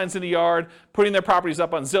putting signs in the yard, putting their properties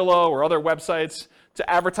up on Zillow or other websites to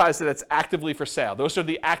advertise that it's actively for sale. Those are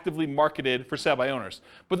the actively marketed for sale by owners.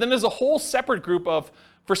 But then there's a whole separate group of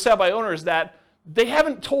for sale by owners that they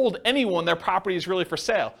haven't told anyone their property is really for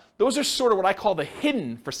sale. Those are sort of what I call the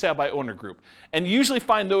hidden for sale by owner group. And you usually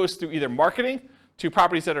find those through either marketing to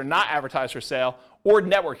properties that are not advertised for sale or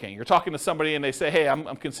networking. You're talking to somebody and they say, hey,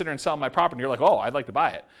 I'm considering selling my property. And you're like, oh, I'd like to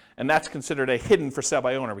buy it. And that's considered a hidden for sale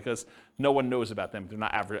by owner because no one knows about them. They're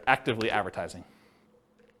not actively advertising.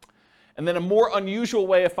 And then a more unusual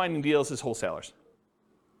way of finding deals is wholesalers.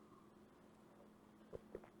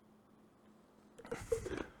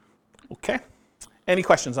 Okay. Any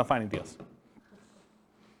questions on finding deals?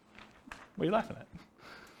 What are you laughing at?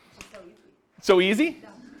 So easy.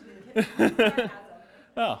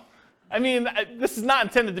 Oh. I mean, this is not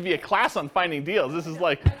intended to be a class on finding deals. This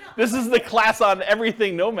is the class on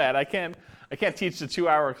everything Nomad. I can't teach the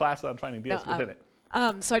 2-hour class on finding deals within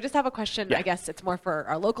it. So I just have a question. Yeah. I guess it's more for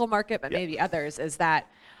our local market, but maybe others, is that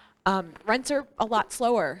rents are a lot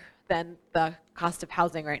slower than the cost of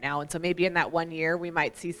housing right now. And so maybe in that 1 year, we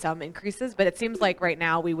might see some increases, but it seems like right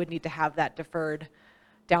now we would need to have that deferred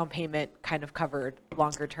down payment kind of covered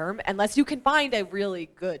longer term, unless you can find a really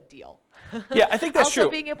good deal. Yeah, I think that's also,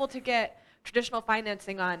 true. being able to get traditional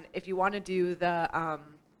financing on, if you want to do the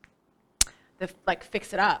like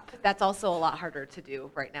fix it up, that's also a lot harder to do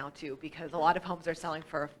right now too, because a lot of homes are selling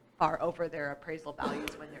for far over their appraisal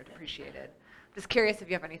values when they're depreciated. Just curious if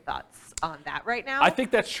you have any thoughts on that right now. I think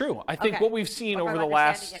that's true. I think what we've seen over the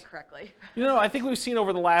last, it correctly. I think we've seen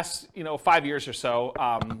over the last, 5 years or so,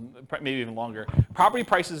 maybe even longer, property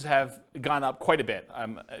prices have gone up quite a bit,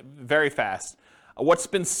 very fast. What's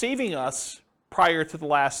been saving us prior to the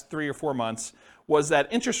last 3 or 4 months was that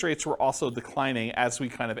interest rates were also declining as we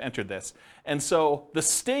kind of entered this. And so the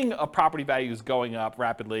sting of property values going up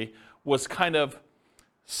rapidly was kind of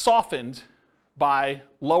softened by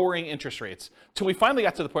lowering interest rates till we finally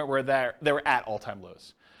got to the point where they were at all-time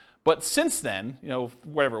lows. But since then,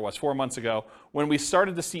 whatever it was, 4 months ago, when we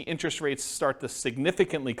started to see interest rates start to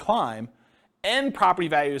significantly climb, and property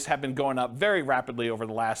values have been going up very rapidly over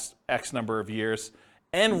the last X number of years,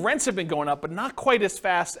 and rents have been going up, but not quite as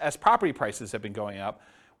fast as property prices have been going up,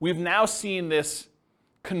 we've now seen this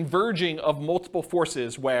converging of multiple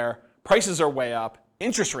forces where prices are way up,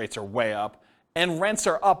 interest rates are way up, and rents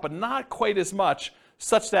are up, but not quite as much,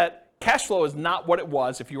 such that cash flow is not what it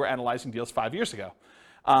was if you were analyzing deals 5 years ago.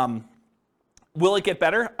 Will it get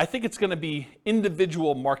better? I think it's going to be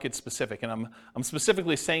individual market specific, and I'm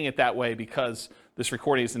specifically saying it that way because this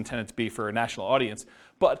recording is intended to be for a national audience.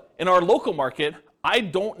 But in our local market, I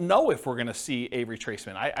don't know if we're going to see a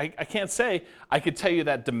retracement. I can't say. I could tell you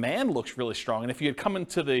that demand looks really strong, and if you had come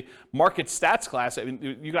into the market stats class, I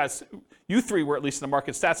mean, you three were at least in the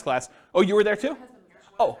market stats class. Oh, you were there too?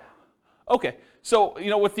 Oh, okay. So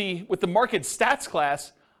with the market stats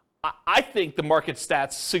class, I think the market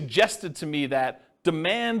stats suggested to me that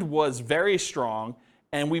demand was very strong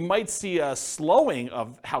and we might see a slowing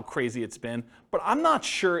of how crazy it's been, but I'm not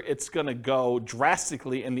sure it's going to go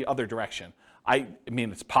drastically in the other direction. I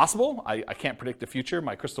mean, it's possible. I can't predict the future.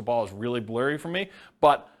 My crystal ball is really blurry for me,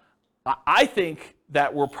 but I think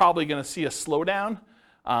that we're probably going to see a slowdown,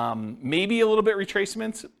 maybe a little bit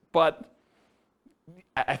retracements, but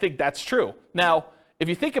I think that's true. Now, if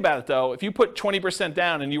you think about it, though, if you put 20%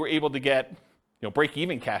 down and you were able to get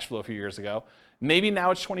break-even cash flow a few years ago, maybe now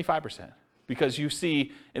it's 25% because you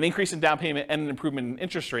see an increase in down payment and an improvement in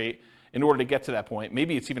interest rate in order to get to that point.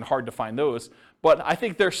 Maybe it's even hard to find those. But I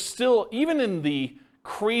think there's still, even in the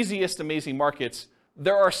craziest, amazing markets,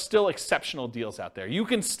 there are still exceptional deals out there. You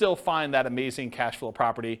can still find that amazing cash flow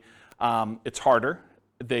property. It's harder.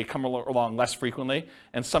 They come along less frequently,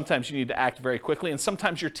 and sometimes you need to act very quickly, and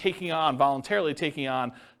sometimes you're voluntarily taking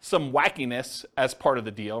on some wackiness as part of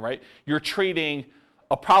the deal, right? You're trading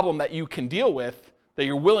a problem that you can deal with, that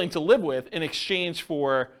you're willing to live with, in exchange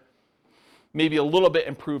for maybe a little bit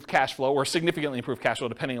improved cash flow or significantly improved cash flow,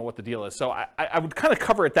 depending on what the deal is. So I would kind of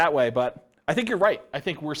cover it that way, but I think you're right. I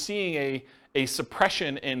think we're seeing a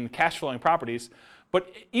suppression in cash flowing properties,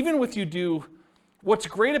 but even with what's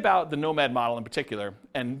great about the Nomad model in particular,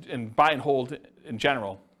 and buy and hold in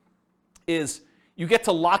general, is you get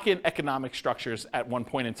to lock in economic structures at one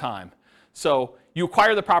point in time. So you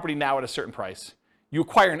acquire the property now at a certain price. You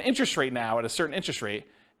acquire an interest rate now at a certain interest rate.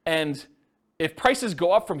 And if prices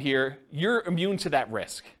go up from here, you're immune to that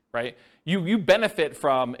risk. right? You benefit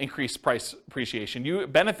from increased price appreciation. You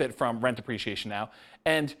benefit from rent appreciation now.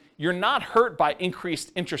 And you're not hurt by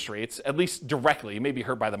increased interest rates, at least directly. You may be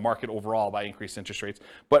hurt by the market overall by increased interest rates.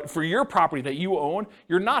 But for your property that you own,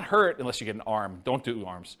 you're not hurt unless you get an ARM. Don't do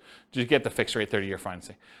ARMs. Just get the fixed rate 30-year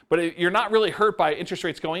financing. But you're not really hurt by interest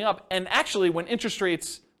rates going up. And actually, when interest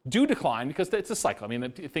rates do decline, because it's a cycle. I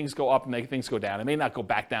mean, things go up and things go down. It may not go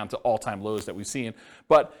back down to all-time lows that we've seen,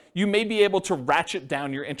 but you may be able to ratchet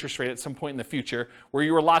down your interest rate at some point in the future where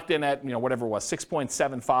you were locked in at, whatever it was,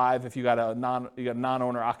 6.75 if you got a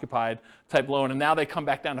non-owner occupied type loan, and now they come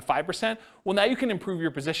back down to 5%. Well, now you can improve your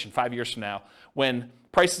position 5 years from now when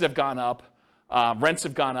prices have gone up, rents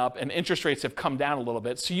have gone up, and interest rates have come down a little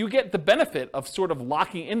bit. So you get the benefit of sort of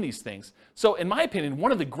locking in these things. So in my opinion,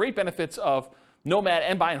 one of the great benefits of Nomad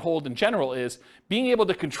and buy and hold in general is being able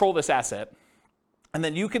to control this asset, and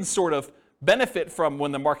then you can sort of benefit from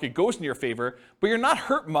when the market goes in your favor, but you're not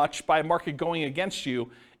hurt much by a market going against you,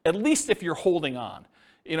 at least if you're holding on.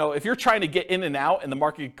 If you're trying to get in and out and the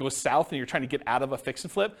market goes south and you're trying to get out of a fix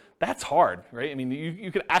and flip, that's hard, right? I mean,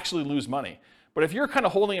 you could actually lose money. But if you're kind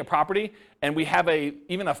of holding a property and we have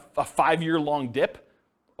even a 5-year-long dip,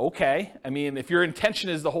 okay. I mean, if your intention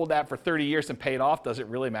is to hold that for 30 years and pay it off, does it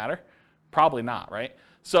really matter? Probably not, right?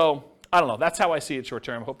 So, I don't know. That's how I see it short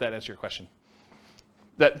term. I hope that answered your question.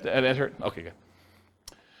 That answered? Okay, good.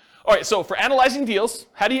 All right, so for analyzing deals,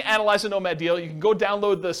 how do you analyze a Nomad deal? You can go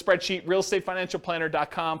download the spreadsheet,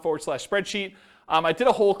 realestatefinancialplanner.com/spreadsheet. I did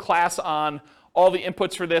a whole class on all the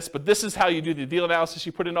inputs for this, but this is how you do the deal analysis.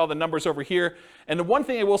 You put in all the numbers over here. And the one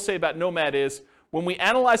thing I will say about Nomad is when we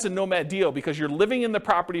analyze a Nomad deal, because you're living in the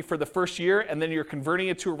property for the first year and then you're converting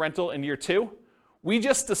it to a rental in year 2, we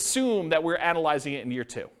just assume that we're analyzing it in year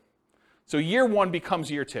 2. So year 1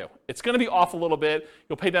 becomes year 2. It's going to be off a little bit.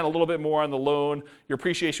 You'll pay down a little bit more on the loan. Your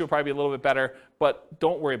appreciation will probably be a little bit better, but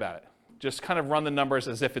don't worry about it. Just kind of run the numbers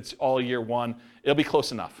as if it's all year 1. It'll be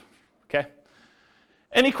close enough, okay?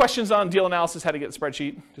 Any questions on deal analysis, how to get the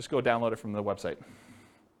spreadsheet? Just go download it from the website.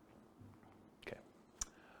 Okay.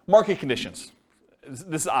 Market conditions.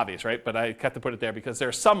 This is obvious, right? But I have to put it there because there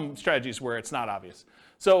are some strategies where it's not obvious.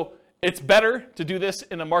 So it's better to do this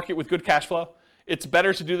in a market with good cash flow. It's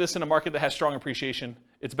better to do this in a market that has strong appreciation.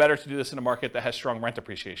 It's better to do this in a market that has strong rent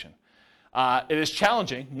appreciation. It is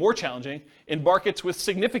challenging, more challenging, in markets with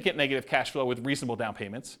significant negative cash flow with reasonable down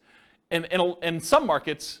payments. And in some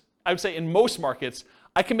markets, I would say in most markets,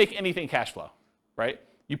 I can make anything cash flow, right?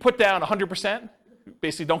 You put down 100%,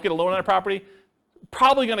 basically don't get a loan on a property,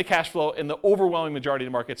 probably going to cash flow in the overwhelming majority of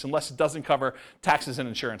the markets unless it doesn't cover taxes and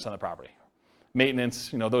insurance on the property.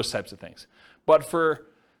 Maintenance, those types of things. But for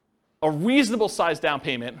a reasonable size down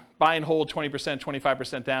payment, buy and hold 20%,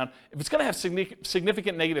 25% down, if it's going to have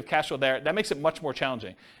significant negative cash flow there, that makes it much more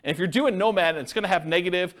challenging. And if you're doing Nomad and it's going to have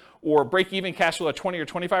negative or break-even cash flow at 20 or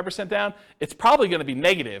 25% down, it's probably going to be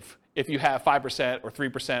negative if you have 5% or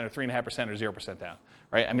 3% or 3.5% or 0% down,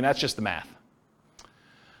 right? I mean, that's just the math.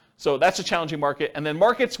 So that's a challenging market. And then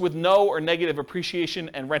markets with no or negative appreciation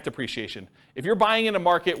and rent appreciation. If you're buying in a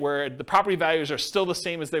market where the property values are still the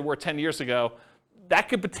same as they were 10 years ago, that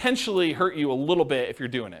could potentially hurt you a little bit if you're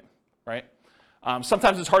doing it, right?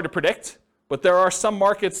 Sometimes it's hard to predict, but there are some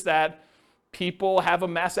markets that people have a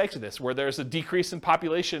mass exodus where there's a decrease in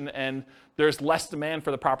population and there's less demand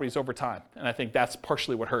for the properties over time. And I think that's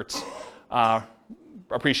partially what hurts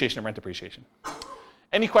appreciation and rent appreciation.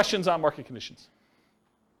 Any questions on market conditions?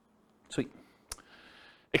 Sweet.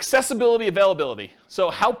 Accessibility, availability. So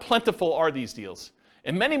how plentiful are these deals?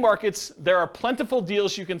 In many markets, there are plentiful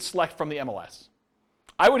deals you can select from the MLS.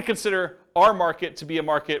 I would consider our market to be a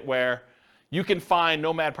market where you can find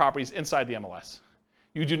Nomad properties inside the MLS.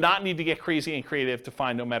 You do not need to get crazy and creative to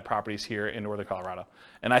find Nomad properties here in Northern Colorado.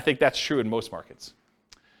 And I think that's true in most markets.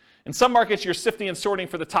 In some markets, you're sifting and sorting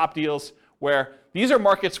for the top deals where these are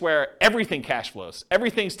markets where everything cash flows.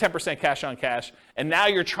 Everything's 10% cash on cash. And now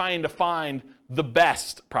you're trying to find the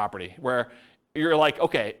best property where you're like,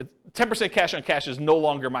 okay, 10% cash on cash is no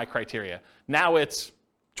longer my criteria. Now it's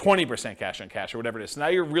 20% cash on cash or whatever it is. So now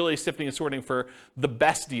you're really sifting and sorting for the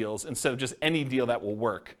best deals instead of just any deal that will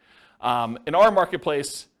work. In our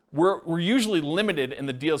marketplace, we're usually limited in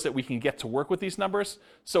the deals that we can get to work with these numbers.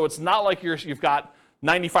 So it's not like you've got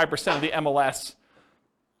 95% of the MLS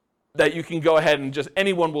that you can go ahead and just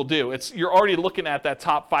anyone will do. You're already looking at that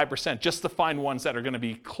top 5% just to find ones that are going to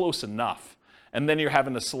be close enough. And then you're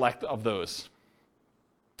having to select of those.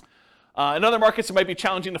 In other markets, it might be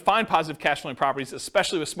challenging to find positive cash flowing properties,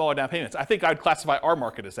 especially with smaller down payments. I think I'd classify our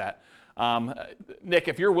market as that. Nick,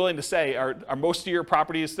 if you're willing to say, are most of your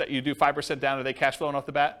properties that you do 5% down, are they cash flowing off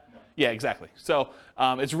the bat? Yeah, exactly. So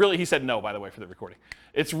it's really, he said no, by the way, for the recording.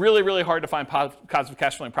 It's really, really hard to find positive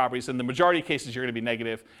cash flowing properties. In the majority of cases, you're going to be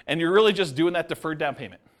negative, and you're really just doing that deferred down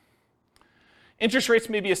payment. Interest rates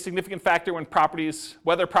may be a significant factor when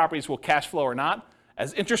whether properties will cash flow or not.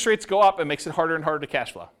 As interest rates go up, it makes it harder and harder to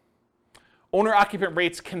cash flow. Owner-occupant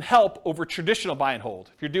rates can help over traditional buy and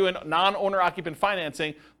hold. If you're doing non-owner-occupant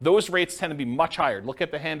financing, those rates tend to be much higher. Look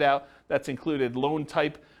at the handout that's included, loan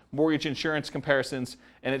type, mortgage insurance comparisons,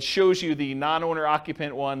 and it shows you the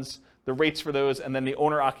non-owner-occupant ones, the rates for those, and then the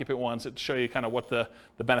owner-occupant ones that show you kind of what the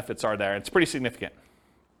benefits are there. It's pretty significant.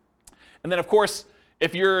 And then, of course,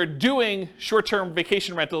 if you're doing short-term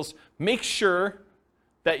vacation rentals, make sure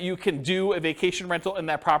that you can do a vacation rental in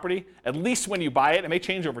that property, at least when you buy it. It may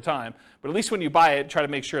change over time, but at least when you buy it, try to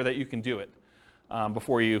make sure that you can do it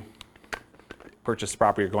before you purchase the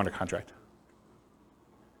property or go under contract.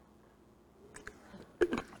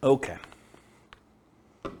 Okay.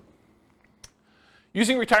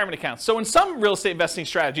 Using retirement accounts. So in some real estate investing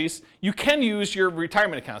strategies, you can use your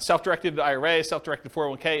retirement account, self-directed IRA, self-directed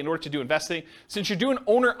 401k in order to do investing. Since you're doing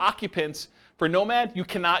owner-occupants for Nomad, you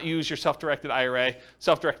cannot use your self-directed IRA,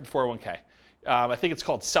 self-directed 401k. I think it's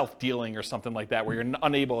called self-dealing or something like that, where you're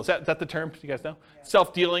unable. Is that the term? Do you guys know? Yeah.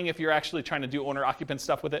 Self-dealing if you're actually trying to do owner-occupant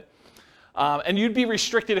stuff with it. And you'd be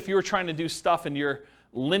restricted if you were trying to do stuff in your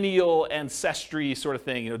lineal ancestry sort of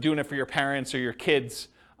thing, doing it for your parents or your kids.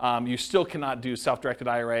 You still cannot do self-directed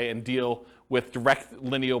IRA and deal with direct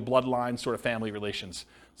lineal bloodline sort of family relations.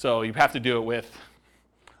 So you have to do it with,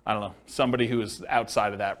 I don't know, somebody who is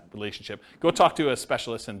outside of that relationship. Go talk to a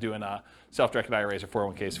specialist in doing self-directed IRAs or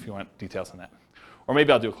 401ks if you want details on that. Or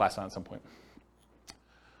maybe I'll do a class on it at some point.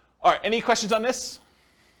 All right, any questions on this?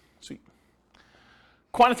 Sweet.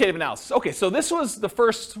 Quantitative analysis. Okay, so this was the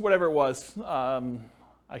first, whatever it was.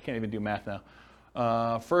 I can't even do math now.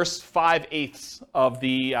 First 5/8 of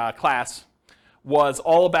the class was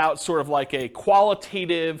all about sort of like a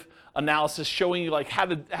qualitative analysis showing you like how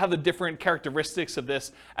the different characteristics of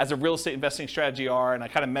this as a real estate investing strategy are, and I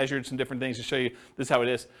kind of measured some different things to show you this is how it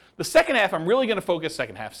is. The second half, I'm really going to focus,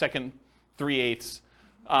 second 3/8.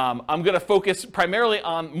 I'm going to focus primarily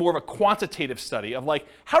on more of a quantitative study of like,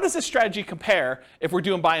 how does this strategy compare if we're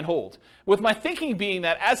doing buy and hold? With my thinking being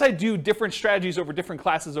that as I do different strategies over different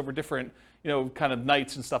classes, over different kind of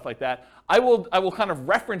nights and stuff like that, I will kind of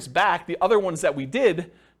reference back the other ones that we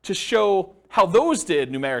did to show how those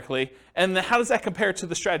did numerically, and then how does that compare to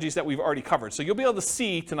the strategies that we've already covered. So you'll be able to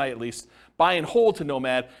see tonight at least buy and hold to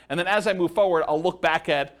Nomad, and then as I move forward, I'll look back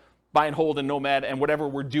at buy and hold and Nomad and whatever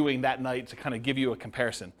we're doing that night to kind of give you a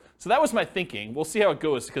comparison. So that was my thinking. We'll see how it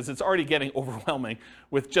goes because it's already getting overwhelming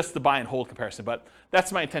with just the buy and hold comparison, but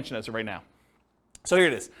that's my intention as of right now. So here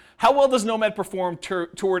it is. How well does Nomad perform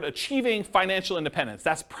toward achieving financial independence?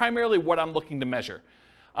 That's primarily what I'm looking to measure.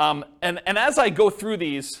 And as I go through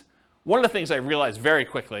these, one of the things I realized very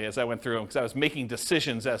quickly as I went through them, because I was making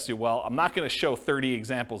decisions as to, well, I'm not going to show 30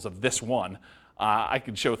 examples of this one. I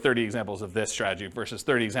could show 30 examples of this strategy versus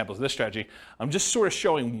 30 examples of this strategy. I'm just sort of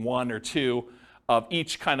showing one or two of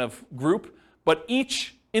each kind of group, but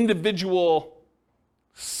each individual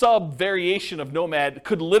sub-variation of Nomad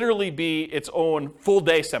could literally be its own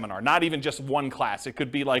full-day seminar, not even just one class. It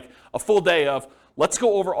could be like a full day of, let's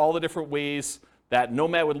go over all the different ways that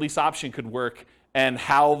Nomad with lease option could work and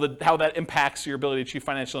how that impacts your ability to achieve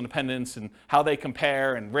financial independence and how they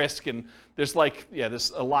compare and risk. And there's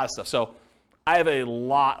there's a lot of stuff. So I have a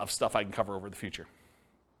lot of stuff I can cover over the future.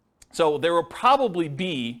 So there will probably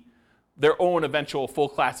be their own eventual full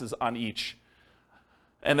classes on each.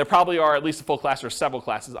 And there probably are at least a full class or several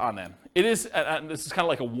classes on them. It is, this is kind of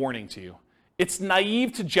like a warning to you. It's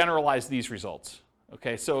naive to generalize these results.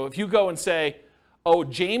 Okay, so if you go and say, oh,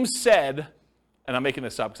 James said, and I'm making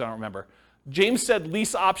this up because I don't remember, James said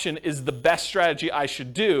lease option is the best strategy I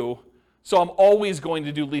should do, so I'm always going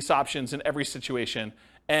to do lease options in every situation.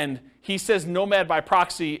 And he says Nomad by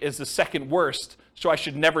proxy is the second worst, so I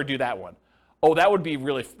should never do that one. Oh, that would be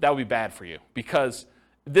bad for you, because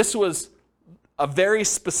this was a very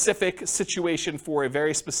specific situation for a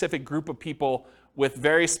very specific group of people with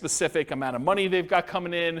very specific amount of money they've got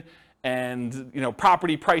coming in, and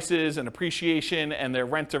property prices and appreciation and their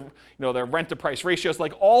rent to price ratios.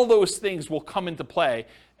 Like all those things will come into play.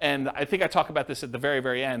 And I think I talk about this at the very,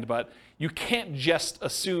 very end, but you can't just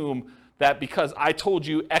assume that because I told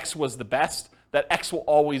you X was the best, that X will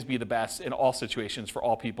always be the best in all situations for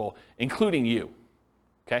all people, including you.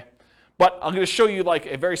 Okay? But I'm going to show you like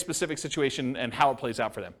a very specific situation and how it plays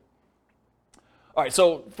out for them. All right,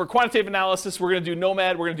 so for quantitative analysis, we're going to do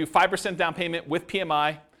Nomad. We're going to do 5% down payment with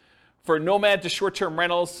PMI. For Nomad to short-term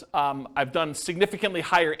rentals, I've done significantly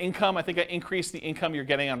higher income. I think I increased the income you're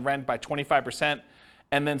getting on rent by 25%,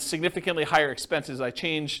 and then significantly higher expenses. I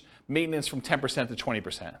changed maintenance from 10% to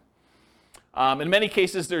 20%. In many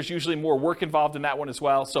cases, there's usually more work involved in that one as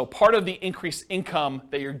well. So part of the increased income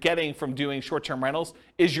that you're getting from doing short-term rentals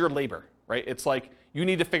is your labor, right? It's like you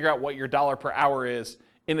need to figure out what your dollar per hour is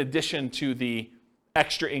in addition to the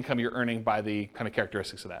extra income you're earning by the kind of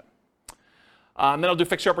characteristics of that. Then I'll do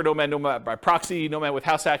fixer-upper Nomad, Nomad by proxy, Nomad with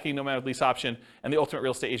house hacking, Nomad with lease option, and the ultimate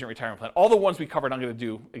real estate agent retirement plan. All the ones we covered, I'm going to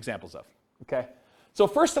do examples of. Okay. So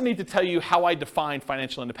first, I need to tell you how I define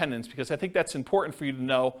financial independence, because I think that's important for you to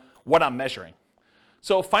know what I'm measuring.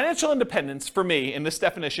 So financial independence for me in this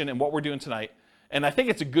definition and what we're doing tonight, and I think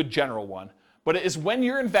it's a good general one, but it is when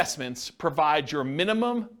your investments provide your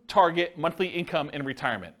minimum target monthly income in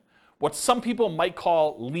retirement. What some people might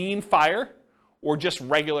call lean fire or just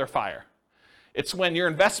regular fire. It's when your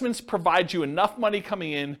investments provide you enough money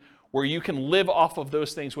coming in where you can live off of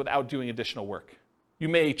those things without doing additional work. You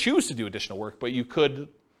may choose to do additional work, but you could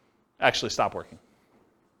actually stop working.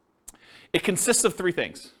 It consists of three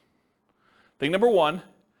things. Thing number one,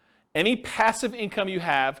 any passive income you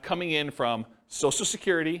have coming in from Social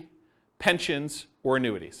Security, pensions, or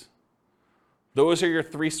annuities. Those are your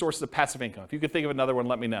three sources of passive income. If you could think of another one,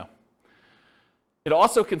 let me know. It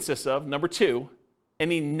also consists of, number two,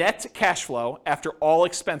 any net cash flow after all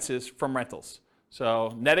expenses from rentals.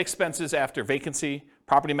 So net expenses after vacancy,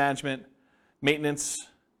 property management, maintenance,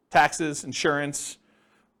 taxes, insurance,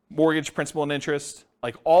 mortgage, principal, and interest.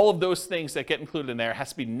 Like all of those things that get included in there has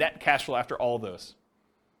to be net cash flow after all of those.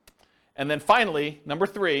 And then finally, number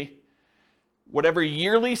three, whatever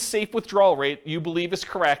yearly safe withdrawal rate you believe is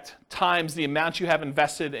correct times the amount you have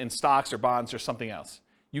invested in stocks or bonds or something else.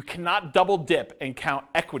 You cannot double dip and count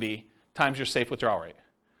equity times your safe withdrawal rate.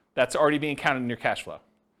 That's already being counted in your cash flow.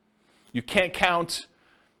 You can't count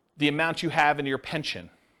the amount you have in your pension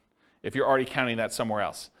if you're already counting that somewhere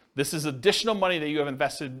else. This is additional money that you have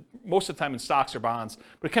invested most of the time in stocks or bonds,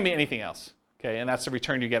 but it can be anything else, okay? And that's the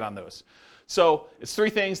return you get on those. So it's three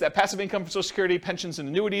things: that passive income from Social Security, pensions, and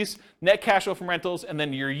annuities, net cash flow from rentals, and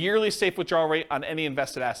then your yearly safe withdrawal rate on any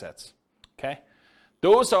invested assets, okay?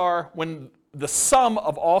 Those are when the sum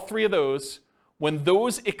of all three of those, when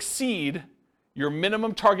those exceed your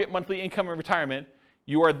minimum target monthly income in retirement,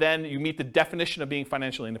 you meet the definition of being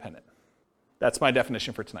financially independent. That's my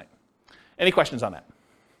definition for tonight. Any questions on that?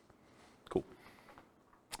 Cool.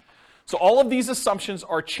 So all of these assumptions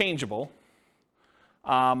are changeable.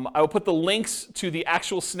 I will put the links to the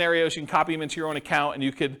actual scenarios. You can copy them into your own account, and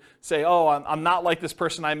you could say, oh, I'm not like this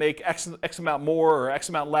person. I make X amount more or X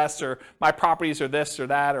amount less, or my properties are this or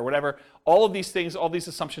that or whatever. All of these things, all these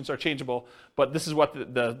assumptions are changeable, but this is what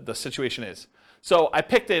the situation is. So I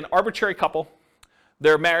picked an arbitrary couple.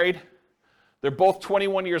 They're married. They're both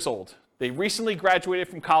 21 years old. They recently graduated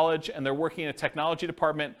from college, and they're working in a technology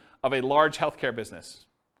department of a large healthcare business.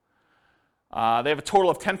 They have a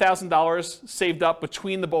total of $10,000 saved up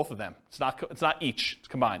between the both of them. It's not each, it's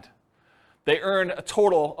combined. They earn a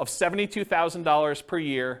total of $72,000 per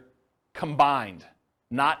year combined,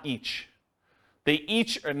 not each.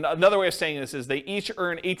 Another way of saying this is they each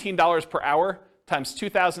earn $18 per hour times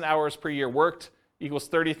 2,000 hours per year worked equals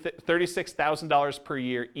 $36,000 per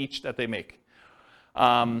year each that they make.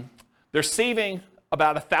 They're saving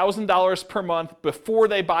about $1,000 per month before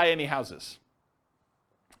they buy any houses.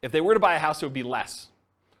 If they were to buy a house, it would be less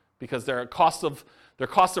because their cost of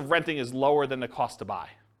renting is lower than the cost to buy.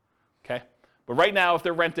 Okay? But right now, if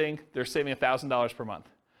they're renting, they're saving $1,000 per month.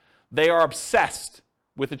 They are obsessed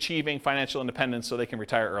with achieving financial independence so they can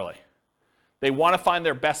retire early. They want to find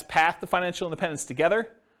their best path to financial independence together.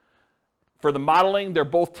 For the modeling, they're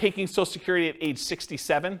both taking Social Security at age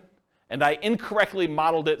 67, and I incorrectly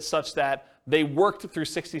modeled it such that they worked through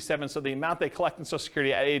 67, so the amount they collect in Social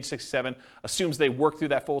Security at age 67 assumes they work through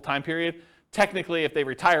that full time period. Technically, if they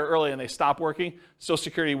retire early and they stop working, Social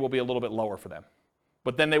Security will be a little bit lower for them.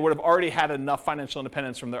 But then they would have already had enough financial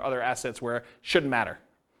independence from their other assets where it shouldn't matter.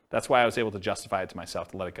 That's why I was able to justify it to myself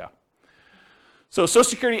to let it go. So Social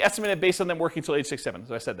Security estimated based on them working until age 67,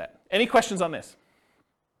 so I said that. Any questions on this?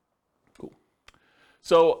 Cool.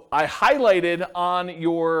 So I highlighted on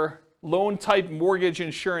your loan type mortgage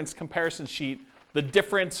insurance comparison sheet the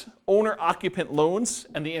different owner-occupant loans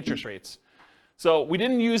and the interest rates. So we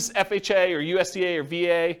didn't use FHA or USDA or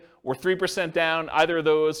VA or 3% down, either of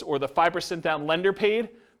those, or the 5% down lender paid.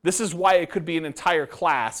 This is why it could be an entire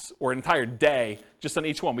class or an entire day just on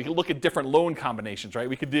each one. We could look at different loan combinations, right?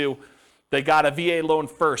 We could do They got a VA loan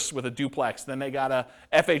first with a duplex, then they got a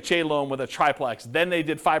FHA loan with a triplex, then they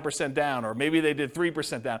did 5% down, or maybe they did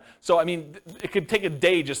 3% down. So, I mean, it could take a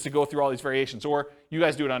day just to go through all these variations, or you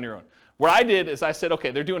guys do it on your own. What I did is I said,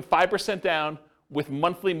 okay, they're doing 5% down with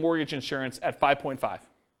monthly mortgage insurance at 5.5.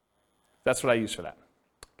 That's what I use for that,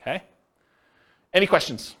 okay? Any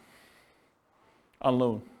questions on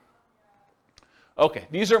loan? Okay,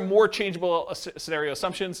 these are more changeable scenario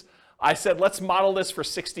assumptions. I said, let's model this for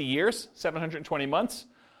 60 years, 720 months.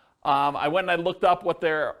 I went and I looked up what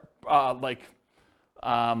their kind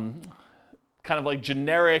of like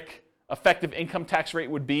generic effective income tax rate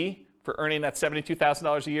would be for earning that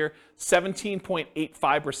 $72,000 a year.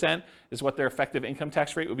 17.85% is what their effective income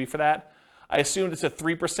tax rate would be for that. I assumed it's a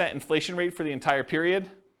 3% inflation rate for the entire period.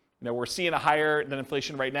 You know, we're seeing a higher than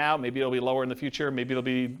inflation right now. Maybe it'll be lower in the future. Maybe it'll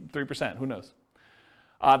be 3%. Who knows?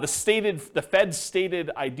 The Fed's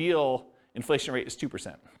stated ideal inflation rate is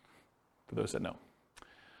 2%, for those that know.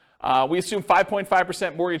 We assume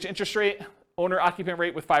 5.5% mortgage interest rate, owner-occupant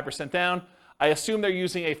rate with 5% down. I assume they're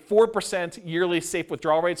using a 4% yearly safe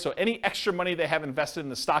withdrawal rate. So any extra money they have invested in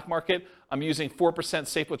the stock market, I'm using 4%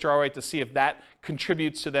 safe withdrawal rate to see if that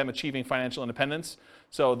contributes to them achieving financial independence.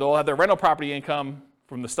 So they'll have their rental property income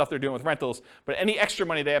from the stuff they're doing with rentals, but any extra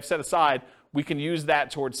money they have set aside, we can use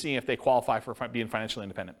that towards seeing if they qualify for being financially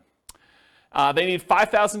independent. They need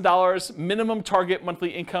 $5,000 minimum target monthly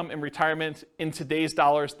income in retirement in today's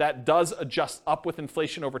dollars. That does adjust up with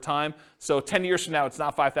inflation over time. So 10 years from now, it's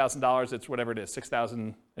not $5,000, it's whatever it is,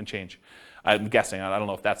 $6,000 and change. I'm guessing, I don't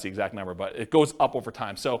know if that's the exact number, but it goes up over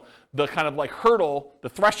time. So the kind of like hurdle, the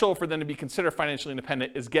threshold for them to be considered financially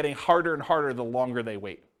independent is getting harder and harder the longer they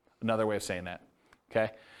wait. Another way of saying that,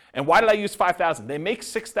 okay? And why did I use $5,000? They make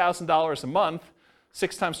 $6,000 a month.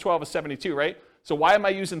 6 times 12 is 72, right? So why am I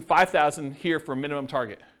using $5,000 here for a minimum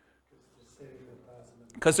target?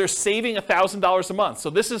 Because they're saving $1,000 a month. So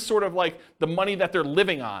this is sort of like the money that they're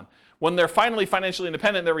living on. When they're finally financially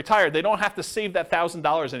independent, they're retired, they don't have to save that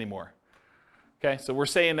 $1,000 anymore. Okay, so we're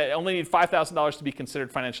saying that they only need $5,000 to be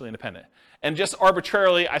considered financially independent. And just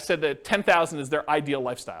arbitrarily, I said that $10,000 is their ideal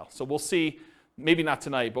lifestyle. So we'll see, maybe not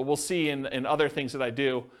tonight, but we'll see in other things that I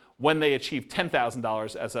do when they achieve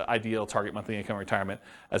 $10,000 as an ideal target monthly income retirement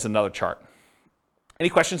as another chart. Any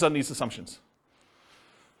questions on these assumptions?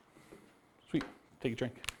 Sweet, take a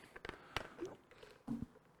drink.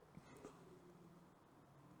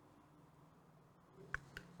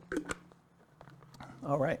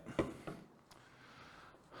 All right.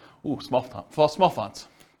 Ooh, small fonts.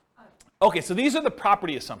 Okay, so these are the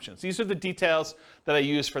property assumptions. These are the details that I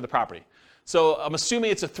use for the property. So I'm assuming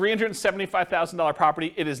it's a $375,000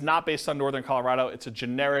 property. It is not based on Northern Colorado. It's a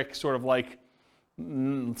generic sort of like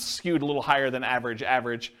skewed a little higher than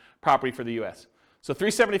average property for the U.S. So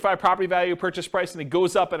 375 property value, purchase price, and it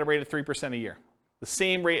goes up at a rate of 3% a year. The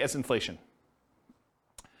same rate as inflation.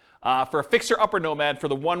 For a fixer-upper Nomad, for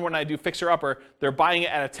the one when I do fixer-upper, they're buying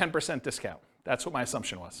it at a 10% discount. That's what my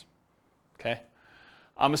assumption was. Okay.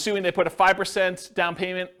 I'm assuming they put a 5% down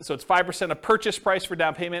payment, so it's 5% of purchase price for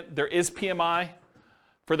down payment. There is PMI.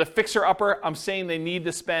 For the fixer-upper, I'm saying they need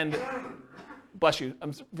to spend, bless you,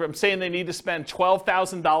 I'm saying they need to spend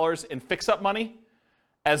 $12,000 in fix-up money,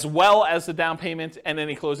 as well as the down payment and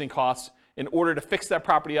any closing costs in order to fix that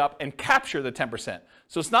property up and capture the 10%.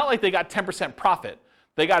 So it's not like they got 10% profit.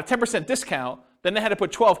 They got a 10% discount, then they had to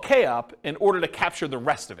put $12K up in order to capture the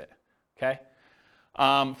rest of it, okay?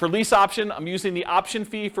 For lease option, I'm using the option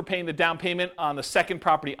fee for paying the down payment on the second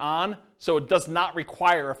property on, so it does not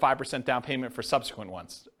require a 5% down payment for subsequent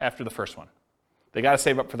ones after the first one. They got to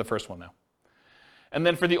save up for the first one now. And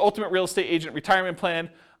then for the ultimate real estate agent retirement plan,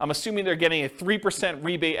 I'm assuming they're getting a 3%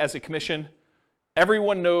 rebate as a commission.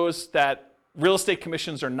 Everyone knows that real estate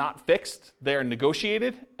commissions are not fixed. They are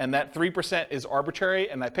negotiated, and that 3% is arbitrary,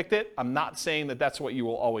 and I picked it. I'm not saying that that's what you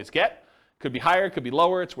will always get. Could be higher, could be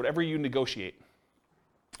lower. It's whatever you negotiate.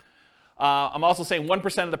 I'm also saying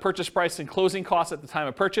 1% of the purchase price and closing costs at the time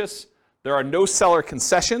of purchase. There are no seller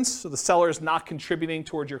concessions, so the seller is not contributing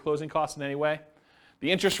towards your closing costs in any way.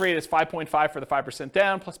 The interest rate is 5.5 for the 5%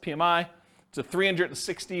 down plus PMI. It's a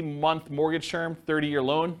 360-month mortgage term, 30-year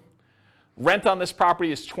loan. Rent on this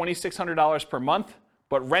property is $2,600 per month,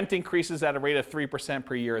 but rent increases at a rate of 3%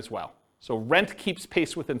 per year as well. So rent keeps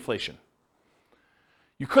pace with inflation.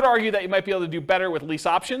 You could argue that you might be able to do better with lease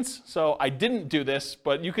options. So I didn't do this,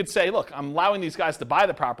 but you could say, look, I'm allowing these guys to buy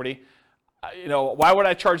the property. Why would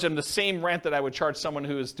I charge them the same rent that I would charge someone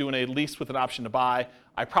who is doing a lease with an option to buy?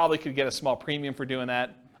 I probably could get a small premium for doing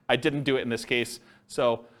that. I didn't do it in this case.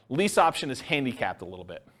 So lease option is handicapped a little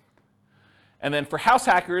bit. And then for house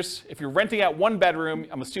hackers, if you're renting out 1 bedroom,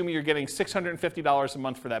 I'm assuming you're getting $650 a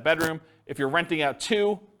month for that bedroom. If you're renting out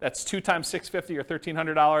 2, that's 2 times $650 or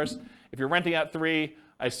 $1,300. If you're renting out 3,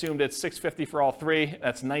 I assumed it's $650 for all 3.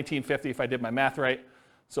 That's $1,950 if I did my math right.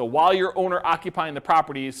 So while you're owner occupying the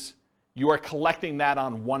properties, you are collecting that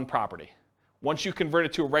on 1 property. Once you convert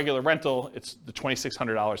it to a regular rental, it's the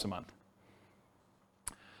 $2,600 a month.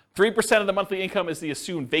 3% of the monthly income is the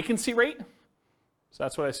assumed vacancy rate. So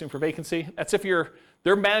that's what I assume for vacancy. That's if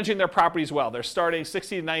they're managing their properties well. They're starting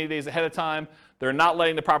 60 to 90 days ahead of time. They're not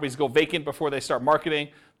letting the properties go vacant before they start marketing.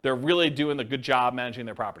 They're really doing a good job managing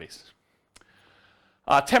their properties.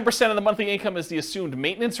 10% of the monthly income is the assumed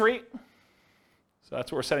maintenance rate. So that's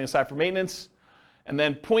what we're setting aside for maintenance. And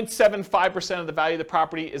then 0.75% of the value of the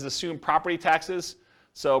property is assumed property taxes.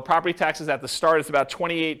 So property taxes at the start is about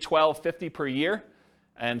 $28, $12, $50 per year.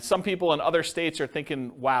 And some people in other states are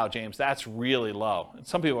thinking, wow, James, that's really low. And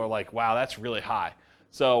some people are like, wow, that's really high.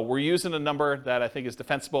 So we're using a number that I think is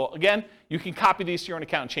defensible. Again, you can copy these to your own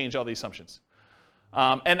account and change all the assumptions.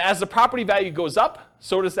 And as the property value goes up,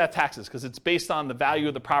 so does that taxes, because it's based on the value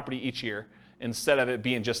of the property each year instead of it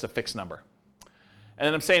being just a fixed number. And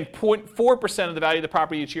then I'm saying 0.4% of the value of the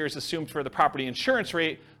property each year is assumed for the property insurance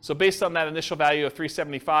rate. So based on that initial value of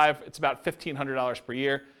 $375, it's about $1,500 per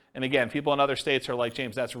year. And again, people in other states are like,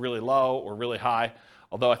 James, that's really low or really high,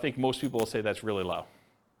 although I think most people will say that's really low.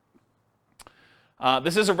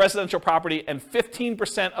 This is a residential property, and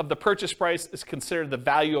 15% of the purchase price is considered the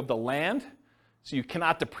value of the land. So you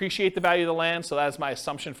cannot depreciate the value of the land, so that is my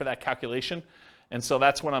assumption for that calculation. And so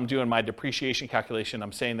that's when I'm doing my depreciation calculation.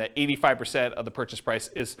 I'm saying that 85% of the purchase price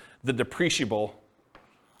is the depreciable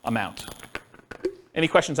amount. Any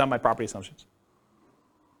questions on my property assumptions?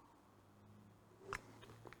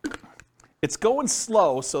 It's going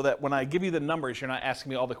slow so that when I give you the numbers, you're not asking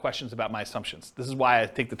me all the questions about my assumptions. This is why I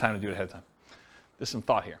take the time to do it ahead of time. There's some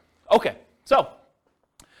thought here. Okay, so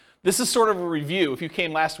this is sort of a review. If you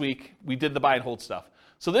came last week, we did the buy and hold stuff.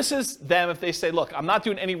 So this is them if they say, look, I'm not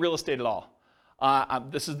doing any real estate at all.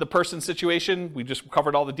 This is the person's situation. We just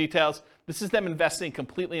covered all the details. This is them investing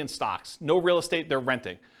completely in stocks. No real estate, they're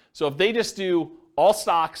renting. So if they just do all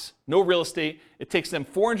stocks, no real estate, it takes them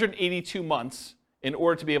 482 months in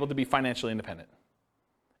order to be able to be financially independent.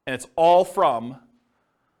 And it's all from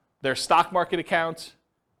their stock market account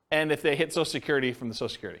and if they hit Social Security, from the Social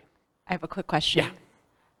Security. I have a quick question.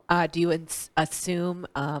 Yeah. Do you assume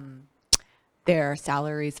their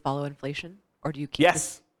salaries follow inflation, or do you keep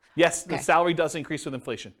Yes. Yes, Okay. the salary does increase with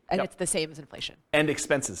inflation. and Yep. it's the same as inflation? And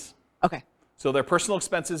expenses. Okay. So their personal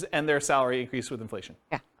expenses and their salary increase with inflation.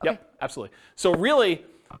 Yeah. Okay. Yep, absolutely. So really,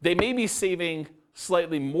 they may be saving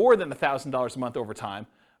slightly more than $1,000 a month over time,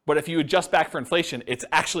 but if you adjust back for inflation, it's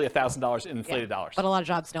actually $1,000 in inflated dollars. But a lot of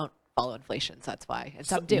jobs don't follow inflation, so that's why. And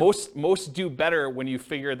some do. Most do better when you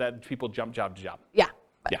figure that people jump job to job. Yeah.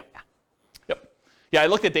 but- Yeah. Yep. Yeah, I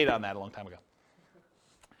looked at data on that a long time ago.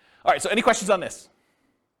 All right, so any questions on this?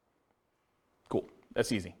 Cool,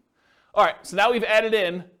 that's easy. All right, so now we've added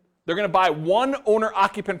in, they're gonna buy 1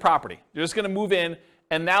 owner-occupant property. They're just gonna move in,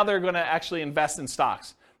 and now they're gonna actually invest in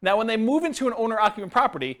stocks. Now, when they move into an owner-occupant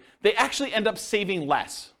property, they actually end up saving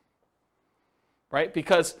less, right?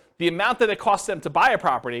 Because the amount that it costs them to buy a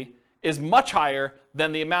property is much higher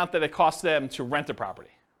than the amount that it costs them to rent a property.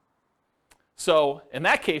 So in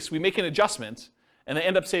that case, we make an adjustment, and they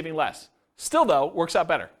end up saving less. Still, though, works out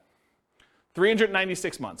better.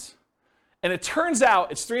 396 months. And it turns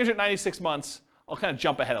out it's 396 months. I'll kind of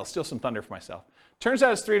jump ahead. I'll steal some thunder for myself. Turns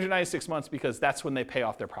out it's 396 months because that's when they pay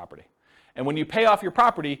off their property. And when you pay off your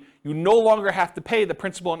property, you no longer have to pay the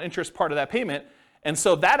principal and interest part of that payment. And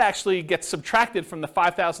so that actually gets subtracted from the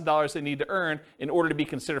 $5,000 they need to earn in order to be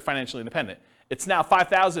considered financially independent. It's now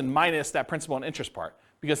 $5,000 minus that principal and interest part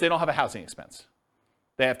because they don't have a housing expense.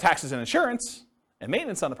 They have taxes and insurance and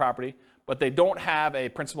maintenance on the property, but they don't have a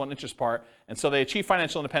principal and interest part. And so they achieve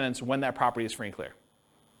financial independence when that property is free and clear.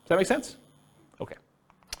 Does that make sense? Okay.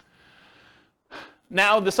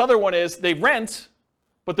 Now, this other one is they rent,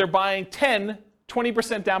 but they're buying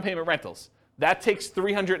 20% down payment rentals. That takes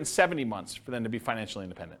 370 months for them to be financially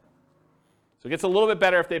independent. So it gets a little bit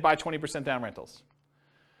better if they buy 20% down rentals.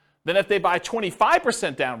 Then if they buy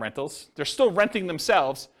 25% down rentals, they're still renting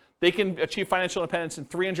themselves, they can achieve financial independence in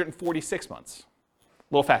 346 months.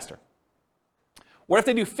 A little faster. What if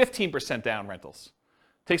they do 15% down rentals?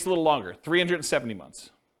 Takes a little longer, 370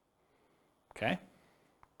 months. Okay?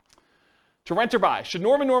 To rent or buy. Should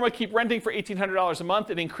Norm and Norma keep renting for $1,800 a month?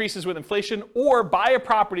 It increases with inflation, or buy a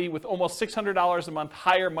property with almost $600 a month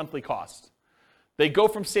higher monthly cost. They go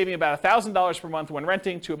from saving about $1,000 per month when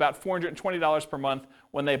renting to about $420 per month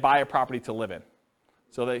when they buy a property to live in.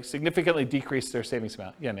 So they significantly decrease their savings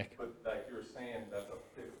amount. Yeah, Nick? But like you were saying, that's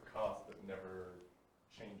a fixed cost that never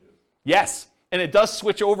changes. Yes, and it does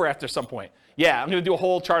switch over after some point. Yeah, I'm going to do a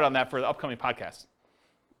whole chart on that for the upcoming podcast.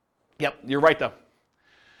 Yep, you're right though.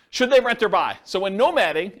 Should they rent or buy? So when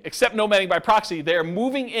nomading, except nomading by proxy, they are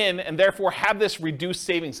moving in and therefore have this reduced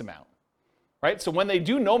savings amount. Right? So when they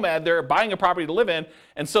do nomad, they're buying a property to live in,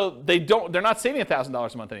 and so they're not saving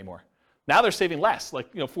 $1,000 a month anymore. Now they're saving less,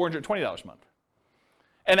 like $420 a month.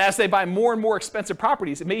 And as they buy more and more expensive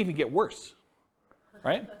properties, it may even get worse.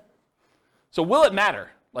 Right? So will it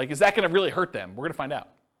matter? Like, is that going to really hurt them? We're going to find out.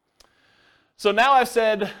 So now I've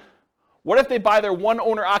said, what if they buy their one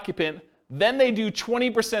owner occupant, then they do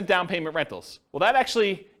 20% down payment rentals? Well, that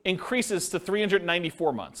actually increases to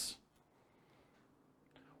 394 months.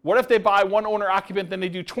 What if they buy one owner occupant, then they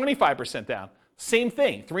do 25% down? Same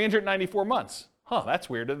thing, 394 months. Huh, that's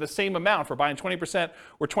weird. They're the same amount for buying 20%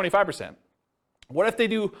 or 25%. What if they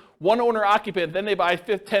do one owner occupant, then they buy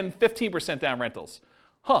 15% down rentals?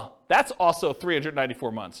 Huh, that's also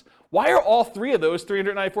 394 months. Why are all three of those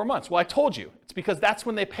 394 months? Well, I told you. It's because that's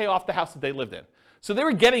when they pay off the house that they lived in. So they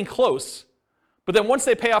were getting close, but then once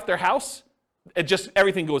they pay off their house,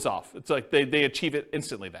 everything goes off. It's like they achieve it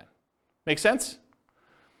instantly then. Make sense?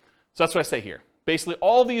 So that's what I say here. Basically,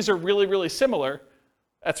 all these are really, really similar.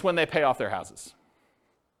 That's when they pay off their houses.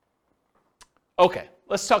 Okay,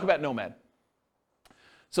 let's talk about Nomad.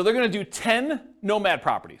 So they're going to do 10 Nomad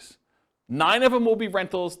properties. 9 of them will be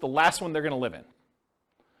rentals. The last one they're going to live in.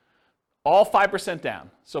 All 5% down.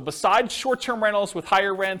 So besides short-term rentals with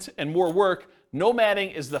higher rent and more work,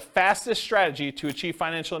 nomading is the fastest strategy to achieve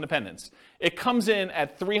financial independence. It comes in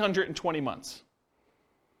at 320 months.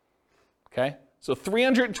 Okay? So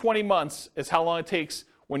 320 months is how long it takes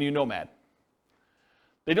when you nomad.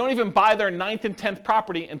 They don't even buy their 9th and 10th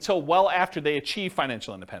property until well after they achieve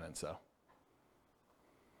financial independence, though.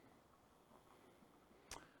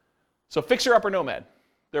 So fixer-upper nomad.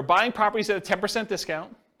 They're buying properties at a 10%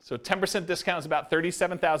 discount. So 10% discount is about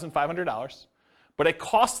 $37,500. But it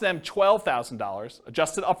costs them $12,000,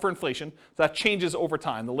 adjusted up for inflation. So that changes over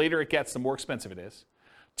time. The later it gets, the more expensive it is,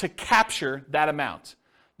 to capture that amount.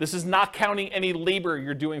 This is not counting any labor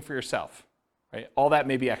you're doing for yourself. Right? All that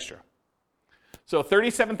may be extra. So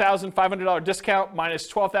 $37,500 discount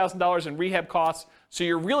minus $12,000 in rehab costs. So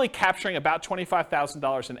you're really capturing about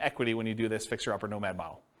 $25,000 in equity when you do this fixer-upper nomad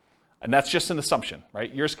model. And that's just an assumption,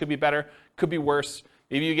 right? Yours could be better, could be worse.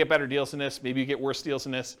 Maybe you get better deals than this. Maybe you get worse deals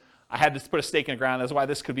than this. I had to put a stake in the ground. That's why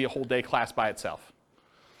this could be a whole day class by itself.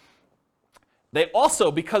 They also,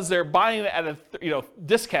 because they're buying at a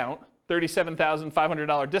discount,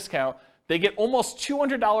 $37,500 discount, they get almost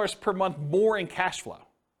 $200 per month more in cash flow.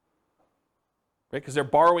 Right? Because they're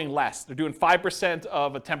borrowing less. They're doing 5%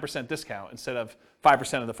 of a 10% discount instead of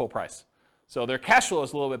 5% of the full price. So their cash flow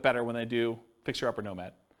is a little bit better when they do fixer-upper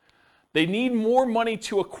nomad. They need more money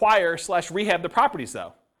to acquire / rehab the properties,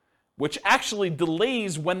 though, which actually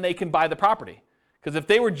delays when they can buy the property. Because if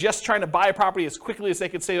they were just trying to buy a property as quickly as they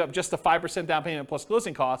could save up just a 5% down payment plus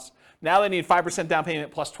closing costs, now they need 5% down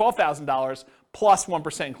payment plus $12,000 plus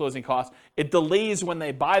 1% in closing costs. It delays when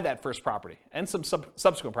they buy that first property and some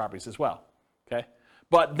subsequent properties as well. Okay?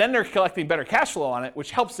 But then they're collecting better cash flow on it,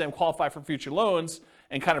 which helps them qualify for future loans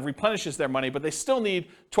and kind of replenishes their money, but they still need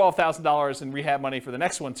 $12,000 in rehab money for the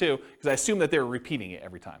next one too, because I assume that they're repeating it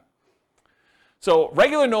every time. So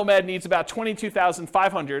regular nomad needs about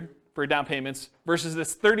 $22,500 for down payments versus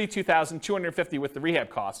this $32,250 with the rehab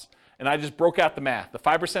costs. And I just broke out the math. The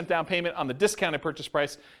 5% down payment on the discounted purchase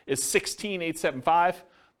price is $16,875.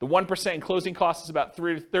 The 1% in closing costs is about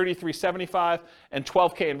 $33,775 and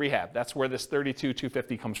 $12K in rehab. That's where this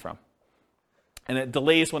 $32,250 comes from. And it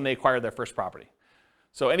delays when they acquire their first property.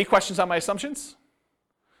 So any questions on my assumptions?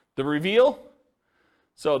 The reveal.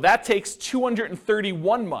 So that takes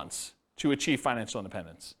 231 months to achieve financial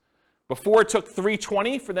independence. Before it took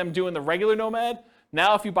 320 for them doing the regular nomad.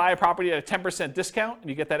 Now if you buy a property at a 10% discount and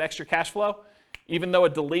you get that extra cash flow, even though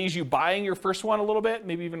it delays you buying your first one a little bit,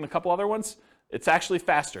 maybe even a couple other ones, it's actually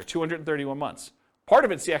faster, 231 months. Part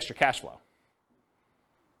of it's the extra cash flow.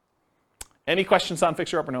 Any questions on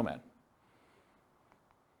fixer-upper nomad?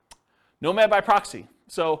 Nomad by proxy.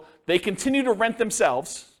 So they continue to rent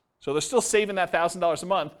themselves, so they're still saving that $1,000 a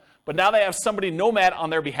month, but now they have somebody nomad on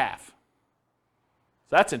their behalf.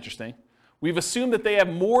 So that's interesting. We've assumed that they have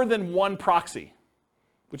more than one proxy,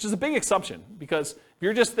 which is a big assumption, because if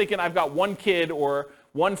you're just thinking I've got one kid or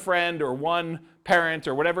one friend or one parent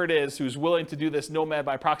or whatever it is who's willing to do this nomad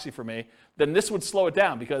by proxy for me, then this would slow it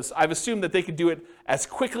down, because I've assumed that they could do it as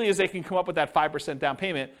quickly as they can come up with that 5% down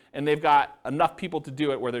payment, and they've got enough people to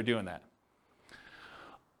do it where they're doing that.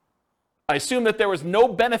 I assumed that there was no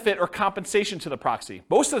benefit or compensation to the proxy.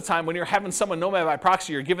 Most of the time when you're having someone nomad by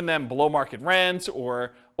proxy, you're giving them below market rent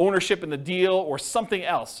or ownership in the deal or something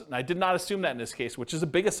else. And I did not assume that in this case, which is a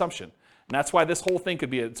big assumption. And that's why this whole thing could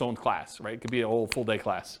be its own class, right? It could be a whole full day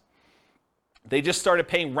class. They just started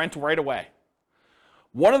paying rent right away.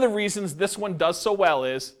 One of the reasons this one does so well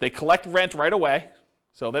is they collect rent right away,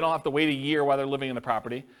 so they don't have to wait a year while they're living in the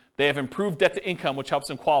property. They have improved debt to income, which helps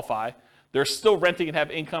them qualify. They're still renting and have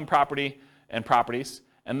income property and properties,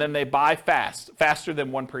 and then they buy faster than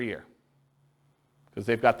one per year, because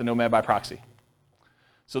they've got the nomad by proxy.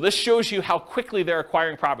 So this shows you how quickly they're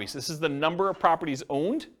acquiring properties. This is the number of properties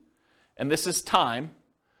owned, and this is time.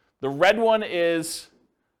 The red one is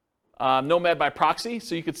nomad by proxy,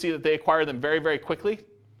 so you can see that they acquire them very, very quickly.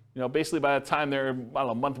 Basically by the time they're,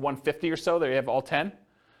 month 150 or so, they have all 10.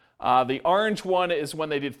 The orange one is when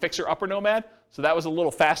they did fixer upper nomad, so that was a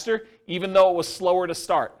little faster, even though it was slower to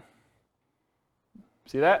start.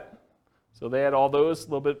 See that? So they had all those, a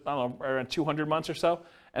little bit, around 200 months or so.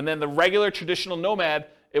 And then the regular traditional nomad,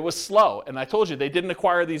 it was slow. And I told you, they didn't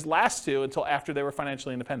acquire these last two until after they were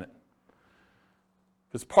financially independent.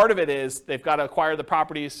 Because part of it is they've got to acquire the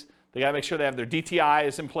properties, they got to make sure they have their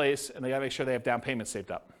DTIs in place, and they got to make sure they have down payments saved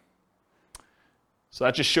up. So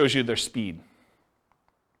that just shows you their speed.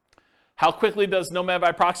 How quickly does nomad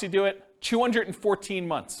by proxy do it? 214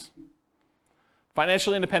 months.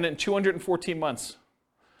 Financially independent in 214 months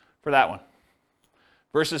for that one.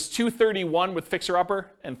 Versus 231 with fixer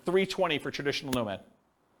upper and 320 for traditional nomad.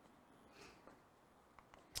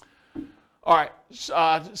 All right,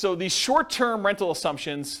 so these short-term rental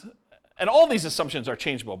assumptions, and all these assumptions are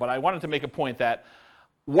changeable, but I wanted to make a point that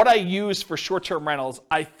what I use for short-term rentals,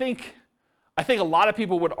 I think a lot of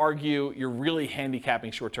people would argue you're really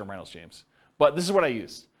handicapping short-term rentals, James. But this is what I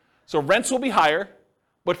use. So rents will be higher,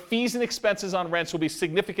 but fees and expenses on rents will be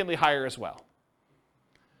significantly higher as well.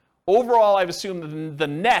 Overall, I've assumed the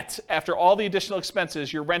net, after all the additional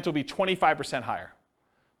expenses, your rent will be 25% higher.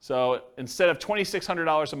 So instead of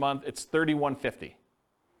 $2,600 a month, it's $3,150.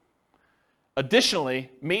 Additionally,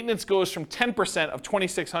 maintenance goes from 10% of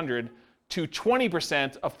 $2,600 to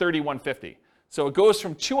 20% of $3,150. So it goes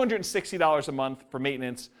from $260 a month for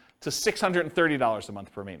maintenance to $630 a month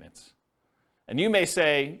for maintenance. And you may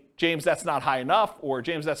say, James, that's not high enough, or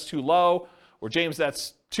James, that's too low, or James,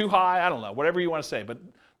 that's too high. I don't know, whatever you want to say. But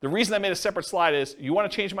the reason I made a separate slide is, you want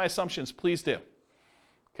to change my assumptions, please do.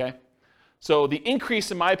 Okay? So the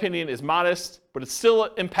increase, in my opinion, is modest, but it still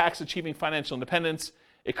impacts achieving financial independence.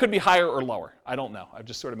 It could be higher or lower. I don't know. I've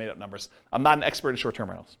just sort of made up numbers. I'm not an expert in short-term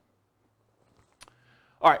rentals.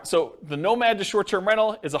 All right, so the nomad to short-term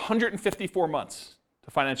rental is 154 months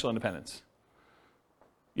to financial independence.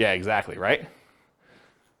 Yeah, exactly, right?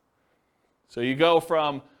 So you go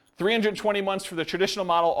from 320 months for the traditional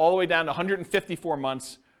model all the way down to 154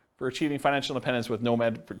 months for achieving financial independence with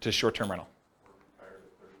nomad to short-term rental.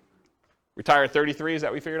 Retire at 33, is that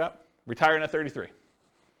what we figured out? Retiring at 33.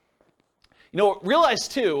 Realize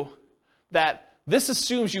too that this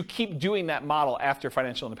assumes you keep doing that model after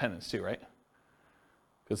financial independence too, right?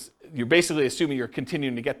 Because you're basically assuming you're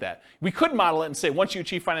continuing to get that. We could model it and say, once you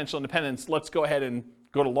achieve financial independence, let's go ahead and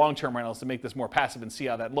go to long-term rentals to make this more passive and see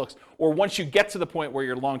how that looks. Or once you get to the point where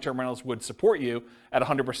your long-term rentals would support you at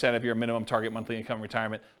 100% of your minimum target monthly income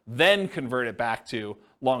retirement, then convert it back to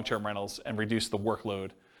long-term rentals and reduce the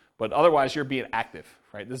workload. But otherwise, you're being active,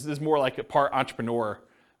 right? This is more like a part entrepreneur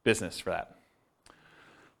business for that.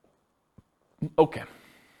 Okay.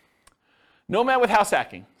 Nomad with house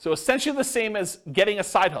hacking. So essentially the same as getting a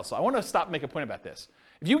side hustle. I want to stop and make a point about this.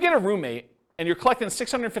 If you get a roommate and you're collecting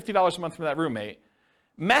 $650 a month from that roommate,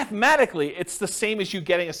 mathematically, it's the same as you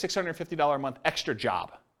getting a $650 a month extra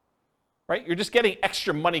job, right? You're just getting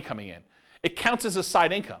extra money coming in. It counts as a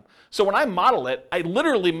side income. So when I model it, I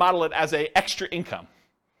literally model it as an extra income.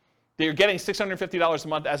 That you're getting $650 a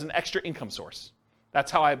month as an extra income source.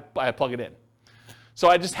 That's how I plug it in. So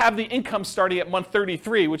I just have the income starting at month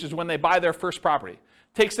 33, which is when they buy their first property. It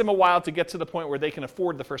takes them a while to get to the point where they can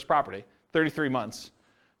afford the first property, 33 months.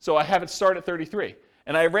 So I have it start at 33.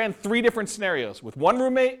 And I ran 3 different scenarios, with 1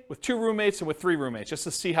 roommate, with 2 roommates, and with 3 roommates, just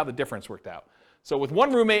to see how the difference worked out. So with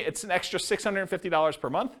 1 roommate, it's an extra $650 per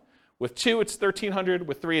month. With 2, it's $1,300.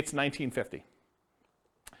 With 3, it's $1,950.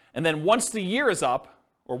 And then once the year is up,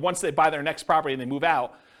 or once they buy their next property and they move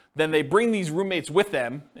out, then they bring these roommates with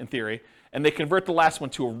them, in theory, and they convert the last one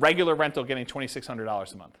to a regular rental getting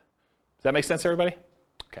 $2,600 a month. Does that make sense, everybody?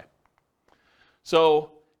 Okay.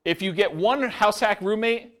 So if you get 1 house hack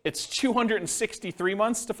roommate, it's 263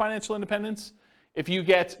 months to financial independence. If you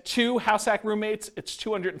get 2 house hack roommates, it's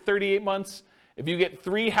 238 months. If you get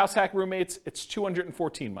 3 house hack roommates, it's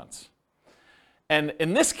 214 months. And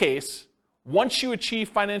in this case, once you achieve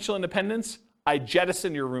financial independence, I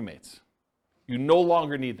jettison your roommates. You no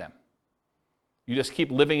longer need them. You just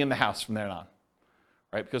keep living in the house from there on,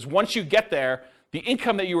 right? Because once you get there, the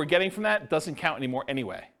income that you were getting from that doesn't count anymore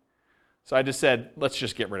anyway. So I just said, let's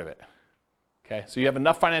just get rid of it. Okay, so you have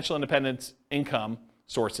enough financial independence income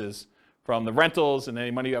sources from the rentals and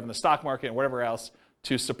any money you have in the stock market and whatever else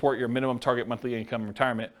to support your minimum target monthly income in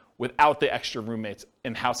retirement without the extra roommates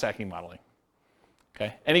in house hacking modeling.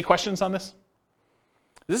 Okay, any questions on this?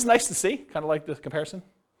 Is this nice to see? Kind of like the comparison?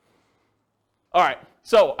 All right,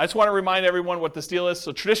 so I just want to remind everyone what this deal is.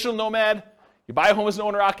 So traditional Nomad, you buy a home as an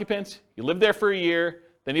owner-occupant, you live there for a year,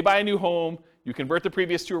 then you buy a new home, you convert the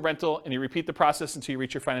previous to a rental, and you repeat the process until you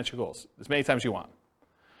reach your financial goals, as many times as you want.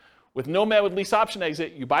 With Nomad with lease option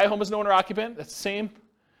exit, you buy a home as an owner-occupant, that's the same.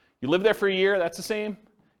 You live there for a year, that's the same.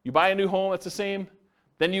 You buy a new home, that's the same.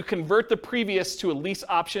 Then you convert the previous to a lease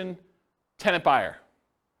option tenant buyer.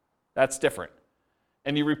 That's different.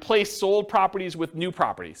 And you replace sold properties with new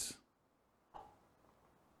properties.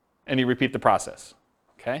 And you repeat the process,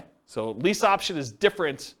 okay? So lease option is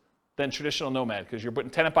different than traditional Nomad because you're putting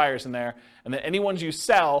tenant buyers in there, and then any ones you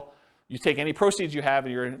sell, you take any proceeds you have,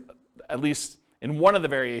 and you're at least in one of the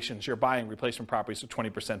variations, you're buying replacement properties with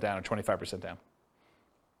 20% down or 25% down.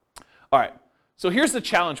 All right, so here's the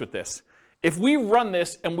challenge with this. If we run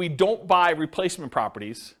this and we don't buy replacement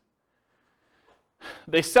properties,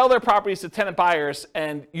 they sell their properties to tenant buyers,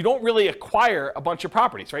 and you don't really acquire a bunch of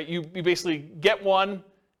properties, right? You basically get one,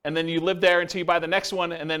 and then you live there until you buy the next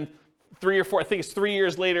one, and then 3 or 4, I think it's 3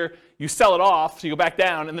 years later, you sell it off, so you go back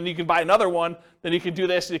down, and then you can buy another one, then you can do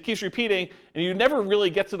this, and it keeps repeating, and you never really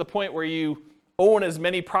get to the point where you own as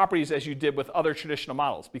many properties as you did with other traditional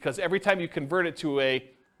models, because every time you convert it to a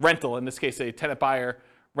rental, in this case a tenant buyer,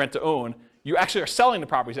 rent to own, you actually are selling the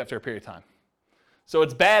properties after a period of time. So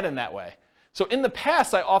it's bad in that way. So in the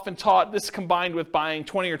past, I often taught this combined with buying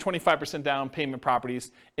 20 or 25% down payment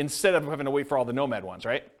properties instead of having to wait for all the Nomad ones,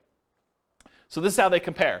 right? So this is how they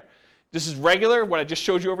compare. This is regular, what I just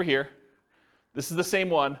showed you over here. This is the same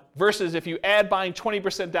one, versus if you add buying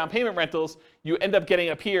 20% down payment rentals, you end up getting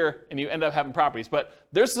up here and you end up having properties. But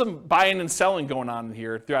there's some buying and selling going on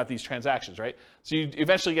here throughout these transactions, right? So you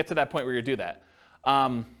eventually get to that point where you do that.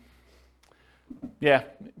 Yeah,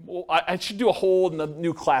 well, I should do a whole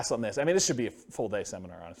new class on this. I mean, this should be a full day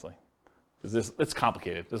seminar, honestly, because it's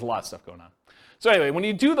complicated. There's a lot of stuff going on. So anyway, when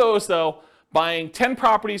you do those, though, buying 10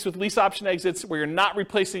 properties with lease option exits where you're not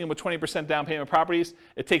replacing them with 20% down payment properties,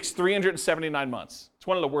 it takes 379 months. It's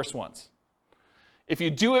one of the worst ones. If you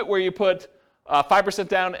do it where you put 5%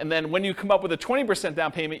 down, and then when you come up with a 20%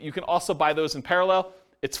 down payment, you can also buy those in parallel,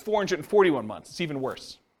 it's 441 months. It's even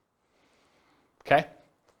worse. Okay?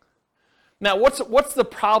 Now, what's the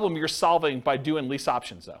problem you're solving by doing lease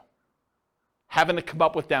options, though? Having to come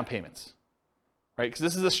up with down payments, right? Because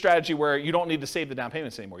this is a strategy where you don't need to save the down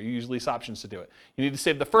payments anymore. You use lease options to do it. You need to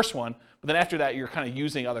save the first one, but then after that, you're kind of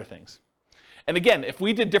using other things. And again, if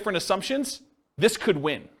we did different assumptions, this could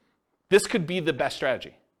win. This could be the best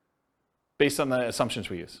strategy based on the assumptions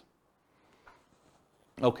we use.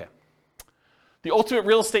 Okay. The ultimate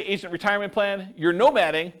real estate agent retirement plan, you're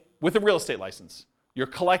nomading with a real estate license. You're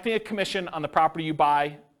collecting a commission on the property you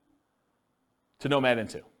buy to Nomad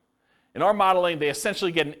into. In our modeling, they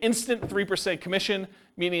essentially get an instant 3% commission,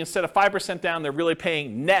 meaning instead of 5% down, they're really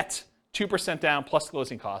paying net 2% down plus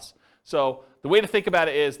closing costs. So the way to think about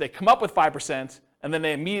it is they come up with 5%, and then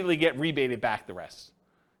they immediately get rebated back the rest.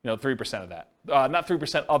 3% of that. Not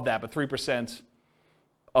 3% of that, but 3%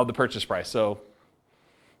 of the purchase price, so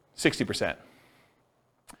 60%.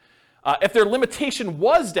 If their limitation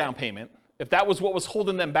was down payment, if that was what was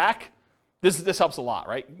holding them back, this helps a lot,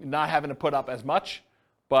 right? Not having to put up as much,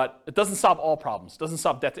 but it doesn't solve all problems. It doesn't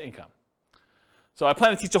solve debt to income. So I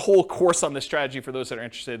plan to teach a whole course on this strategy for those that are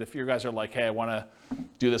interested. If you guys are like, hey, I want to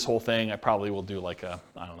do this whole thing, I probably will do like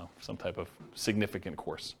some type of significant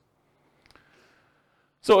course.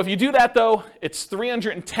 So if you do that, though, it's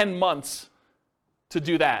 310 months to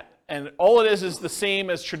do that. And all it is the same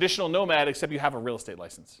as traditional Nomad, except you have a real estate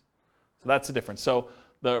license. So that's the difference. So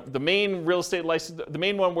the main real estate license, the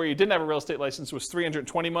main one where you didn't have a real estate license was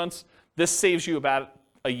 320 months. This saves you about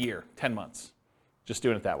a year, 10 months, just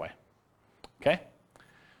doing it that way. Okay?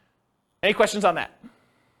 Any questions on that?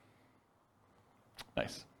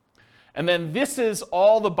 Nice. And then this is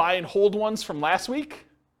all the buy and hold ones from last week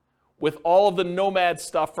with all of the Nomad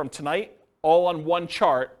stuff from tonight, all on one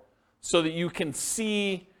chart so that you can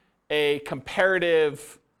see a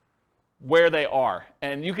comparative where they are.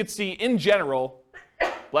 And you could see in general,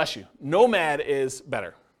 bless you, Nomad is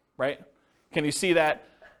better, right? Can you see that?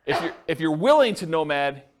 If you're willing to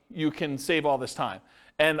Nomad, you can save all this time.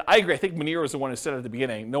 And I agree. I think Munir was the one who said at the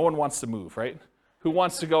beginning, no one wants to move, right? Who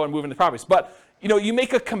wants to go and move into properties? But you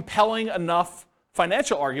make a compelling enough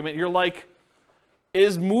financial argument. You're like,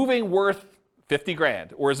 is moving worth 50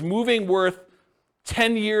 grand? Or is moving worth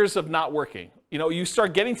 10 years of not working? You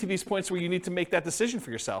start getting to these points where you need to make that decision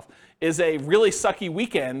for yourself. Is a really sucky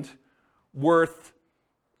weekend worth,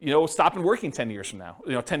 stopping working 10 years from now?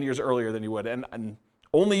 10 years earlier than you would. And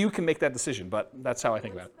only you can make that decision, but that's how I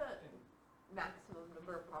think about it. What's the maximum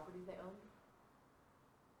number of properties they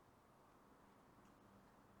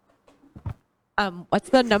own? What's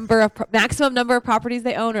the maximum number of properties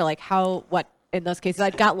they own, or like what in those cases? I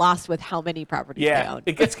got lost with how many properties they own.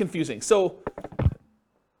 It gets confusing. So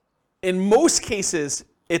in most cases,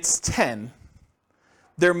 it's 10.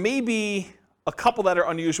 There may be a couple that are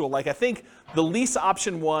unusual. Like I think the lease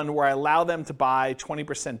option one where I allow them to buy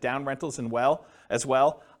 20% down rentals as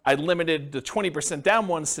well, I limited the 20% down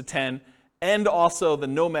ones to 10 and also the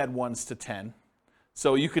Nomad ones to 10.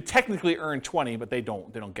 So you could technically earn 20, but they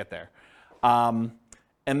don't get there. And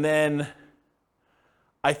then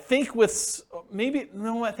I think I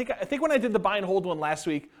think when I did the buy and hold one last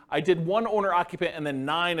week, I did one owner occupant and then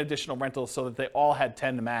 9 additional rentals so that they all had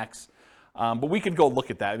 10 to max. But we could go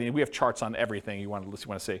look at that. I mean, we have charts on everything you want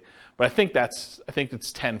to see. But I think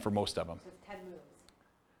it's 10 for most of them. So it's 10 moves.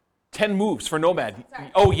 10 moves for Nomad.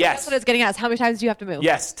 Sorry. Oh, yes. That's what I was getting at. Is how many times do you have to move?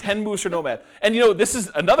 Yes, 10 moves for Nomad. And this is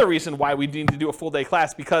another reason why we need to do a full day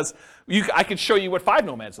class, because I could show you what 5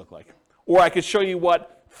 Nomads look like. Or I could show you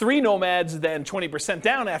what 3 Nomads, then 20%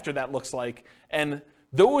 down after that looks like. And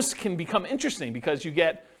those can become interesting because you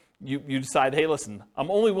decide, hey, listen, I'm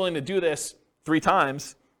only willing to do this 3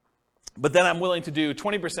 times, but then I'm willing to do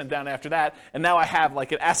 20% down after that. And now I have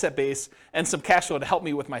like an asset base and some cash flow to help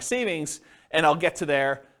me with my savings, and I'll get to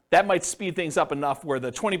there. That might speed things up enough where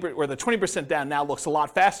the 20% down now looks a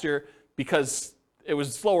lot faster because it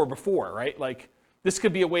was slower before, right? Like this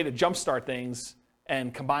could be a way to jumpstart things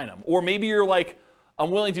and combine them. Or maybe you're like,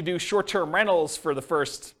 I'm willing to do short-term rentals for the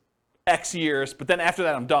first X years, but then after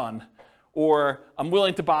that I'm done. Or I'm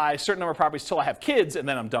willing to buy a certain number of properties till I have kids and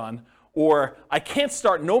then I'm done. Or I can't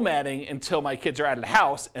start nomading until my kids are out of the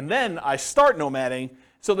house and then I start nomading.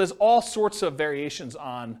 So there's all sorts of variations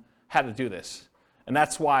on how to do this. And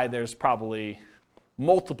that's why there's probably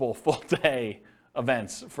multiple full-day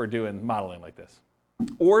events for doing modeling like this.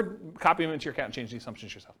 Or copy them into your account and change the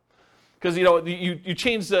assumptions yourself. Because you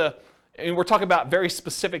change and we're talking about very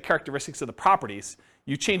specific characteristics of the properties.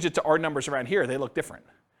 You change it to our numbers around here, they look different.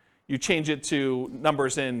 You change it to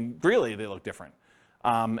numbers in Greeley, they look different.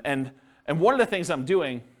 And one of the things I'm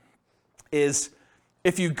doing is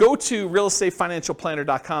if you go to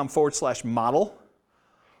realestatefinancialplanner.com/model,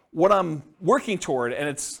 what I'm working toward, and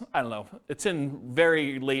it's in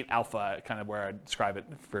very late alpha, kind of where I describe it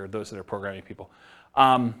for those that are programming people.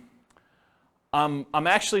 I'm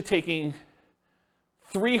actually taking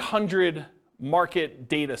 300 market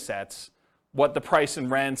data sets, what the price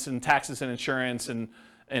and rents and taxes and insurance and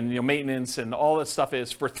maintenance and all that stuff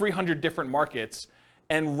is for 300 different markets,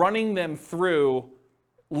 and running them through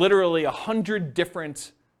literally 100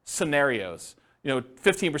 different scenarios.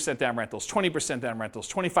 15% down rentals, 20% down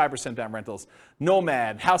rentals, 25% down rentals,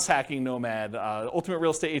 Nomad, house hacking Nomad, ultimate real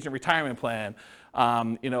estate agent retirement plan,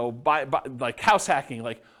 like house hacking,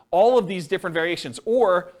 like all of these different variations.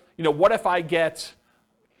 Or, what if I get,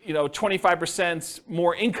 25%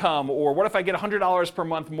 more income, or what if I get $100 per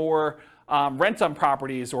month more rent on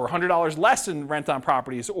properties, or $100 less in rent on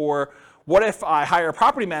properties, or what if I hire a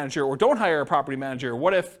property manager or don't hire a property manager?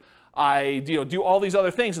 What if I do all these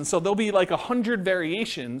other things? And so there'll be like 100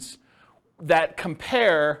 variations that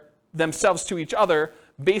compare themselves to each other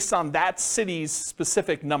based on that city's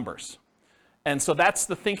specific numbers. And so that's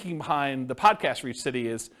the thinking behind the podcast for each city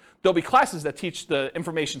is there'll be classes that teach the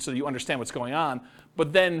information so that you understand what's going on,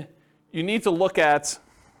 but then you need to look at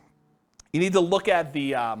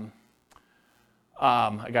the, I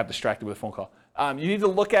got distracted with a phone call. You need to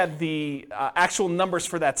look at the actual numbers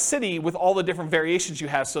for that city with all the different variations you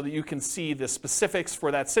have so that you can see the specifics for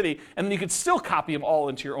that city. And then you could still copy them all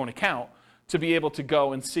into your own account to be able to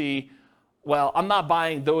go and see, well, I'm not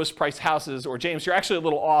buying those price houses, or James, you're actually a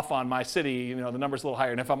little off on my city, the number's a little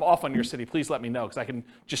higher. And if I'm off on your city, please let me know, because I can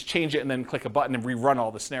just change it and then click a button and rerun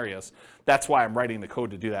all the scenarios. That's why I'm writing the code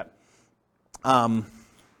to do that. I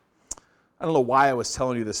don't know why I was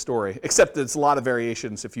telling you this story, except that it's a lot of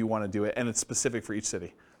variations if you want to do it, and it's specific for each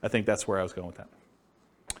city. I think that's where I was going with that.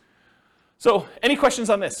 So, any questions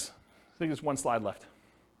on this? I think there's one slide left.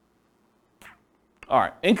 All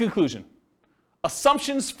right, in conclusion,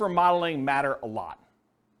 assumptions for modeling matter a lot.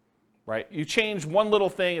 right? You change one little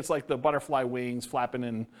thing, it's like the butterfly wings flapping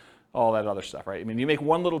and all that other stuff, right? I mean, you make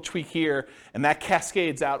one little tweak here, and that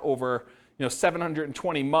cascades out over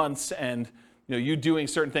 720 months, and you doing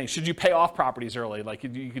certain things. Should you pay off properties early? Like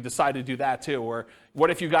you could decide to do that too. Or what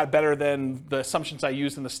if you got better than the assumptions I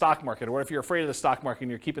used in the stock market? Or what if you're afraid of the stock market and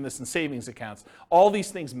you're keeping this in savings accounts? All these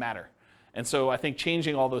things matter. And so I think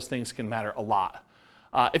changing all those things can matter a lot.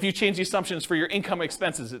 If you change the assumptions for your income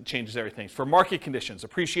expenses, it changes everything. For market conditions,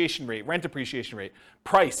 appreciation rate, rent appreciation rate,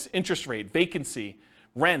 price, interest rate, vacancy,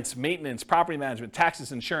 rent, maintenance, property management,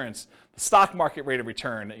 taxes, insurance, the stock market rate of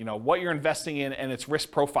return, what you're investing in and its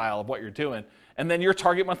risk profile of what you're doing, and then your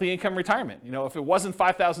target monthly income retirement. If it wasn't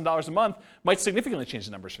 $5,000 a month, might significantly change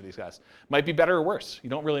the numbers for these guys. Might be better or worse. You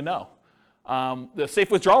don't really know. The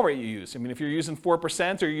safe withdrawal rate you use. I mean, if you're using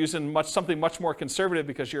 4% or you're using something much more conservative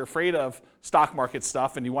because you're afraid of stock market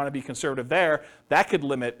stuff and you want to be conservative there, that could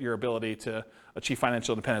limit your ability to achieve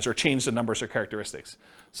financial independence or change the numbers or characteristics.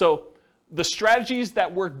 So the strategies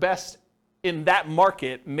that work best in that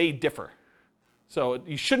market may differ. So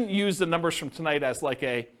you shouldn't use the numbers from tonight as like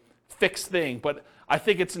a fixed thing, but I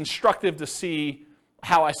think it's instructive to see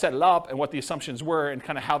how I set it up and what the assumptions were and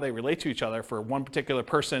kind of how they relate to each other for one particular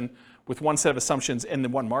person with one set of assumptions in the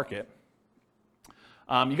one market.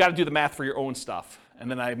 You got to do the math for your own stuff. And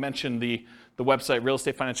then I mentioned the website,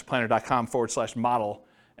 realestatefinancialplanner.com/model,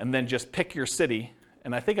 and then just pick your city.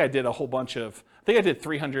 And I think I did a whole bunch of, I think I did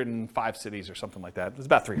 305 cities or something like that. It's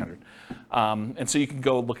about 300. And so you can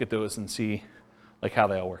go look at those and see like how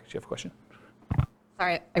they all work. Do you have a question?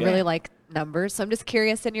 Sorry, I really like numbers. So I'm just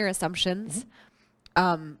curious in your assumptions,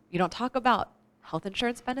 you don't talk about health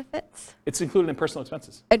insurance benefits? It's included in personal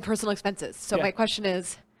expenses. And personal expenses. So my question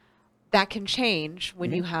is, that can change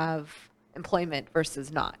when you have employment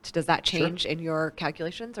versus not. Does that change in your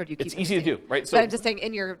calculations, or do you keep it? It's easy to do, right? So I'm just saying,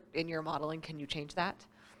 in your modeling, can you change that?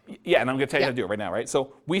 Yeah, and I'm going to tell you how to do it right now, right?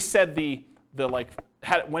 So we said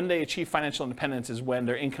when they achieve financial independence is when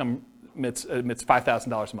their income emits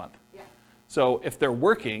 $5,000 a month. Yeah. So if they're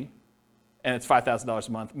working and it's $5,000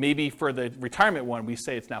 a month, maybe for the retirement one, we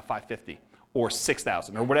say it's now $550 or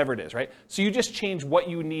 $6,000 or whatever it is, right? So you just change what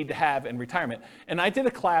you need to have in retirement. And I did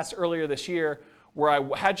a class earlier this year where I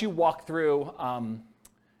had you walk through,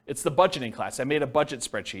 it's the budgeting class. I made a budget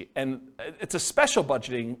spreadsheet, and it's a special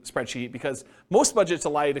budgeting spreadsheet because most budgets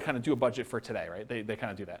allow you to kind of do a budget for today, right? They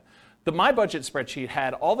kind of do that. My budget spreadsheet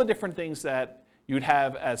had all the different things that you'd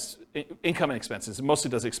have as income and expenses. It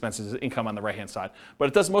mostly does expenses, income on the right-hand side, but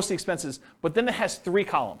it does mostly expenses, but then it has 3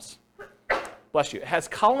 columns. Bless you. It has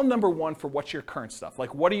column number 1 for what's your current stuff,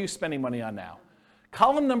 like what are you spending money on now?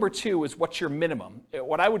 Column number 2 is what's your minimum.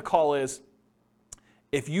 What I would call is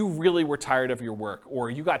if you really were tired of your work, or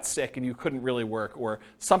you got sick and you couldn't really work, or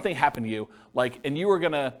something happened to you, and you were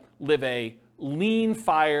gonna live a lean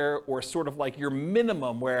fire, or sort of like your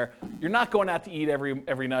minimum where you're not going out to eat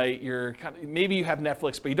every night, maybe you have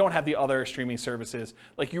Netflix, but you don't have the other streaming services.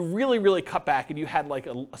 Like you really, really cut back and you had like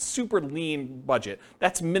a super lean budget.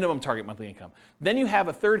 That's minimum target monthly income. Then you have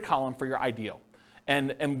a 3rd column for your ideal.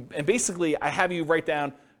 And basically I have you write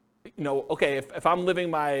down, okay, if I'm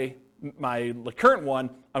living my current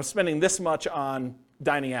one, I'm spending this much on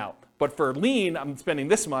dining out. But for lean, I'm spending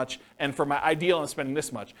this much, and for my ideal, I'm spending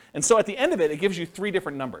this much. And so at the end of it gives you 3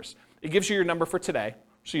 different numbers. It gives you your number for today,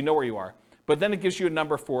 so you know where you are. But then it gives you a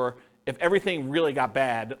number for if everything really got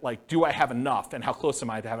bad, like do I have enough, and how close am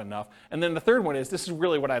I to have enough? And then the 3rd one is this is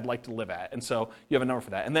really what I'd like to live at. And so you have a number for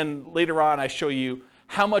that. And then later on, I show you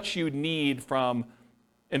how much you need from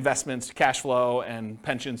investments, cash flow, and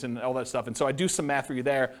pensions, and all that stuff. And so I do some math for you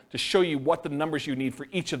there to show you what the numbers you need for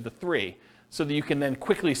each of the 3, so that you can then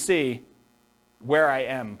quickly see where I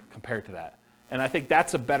am compared to that. And I think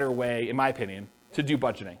that's a better way, in my opinion, to do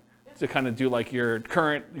budgeting, to kind of do like your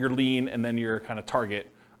current, your lean, and then your kind of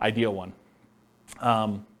target ideal one.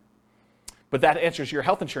 But that answers your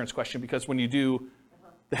health insurance question, because when you do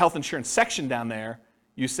the health insurance section down there,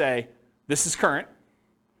 you say, this is current.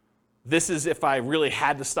 This is if I really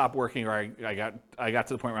had to stop working, or I got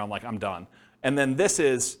to the point where I'm like, I'm done. And then this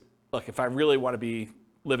is, look, if I really want to be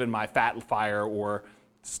living my fat fire or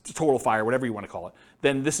total fire, whatever you want to call it,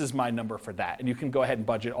 then this is my number for that. And you can go ahead and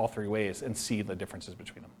budget all 3 ways and see the differences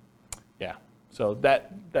between them. Yeah. So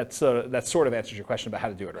that sort of answers your question about how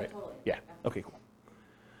to do it, right? Totally. Yeah. Okay, cool.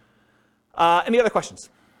 Any other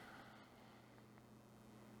questions?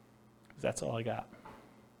 That's all I got.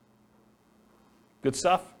 Good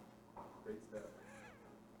stuff? Great stuff.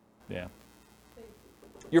 Yeah.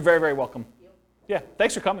 You're very, very welcome. Yeah,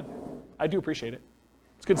 thanks for coming. I do appreciate it.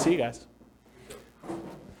 It's good to see you guys.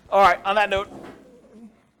 All right, on that note,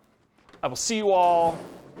 I will see you all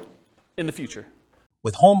in the future.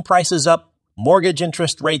 With home prices up, mortgage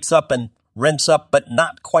interest rates up, and rents up, but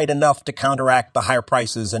not quite enough to counteract the higher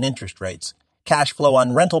prices and interest rates, cash flow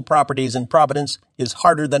on rental properties in Providence is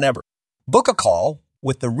harder than ever. Book a call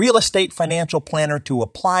with the Real Estate Financial Planner to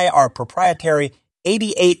apply our proprietary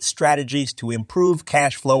 88 strategies to improve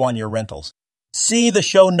cash flow on your rentals. See the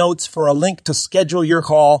show notes for a link to schedule your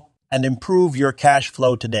call and improve your cash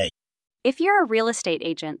flow today. If you're a real estate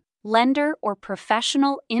agent, lender, or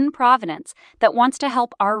professional in Providence that wants to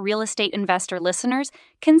help our real estate investor listeners,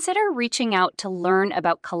 consider reaching out to learn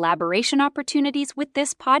about collaboration opportunities with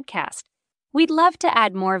this podcast. We'd love to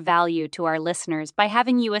add more value to our listeners by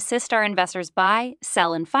having you assist our investors buy,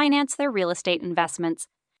 sell, and finance their real estate investments.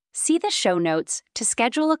 See the show notes to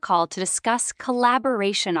schedule a call to discuss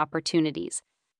collaboration opportunities.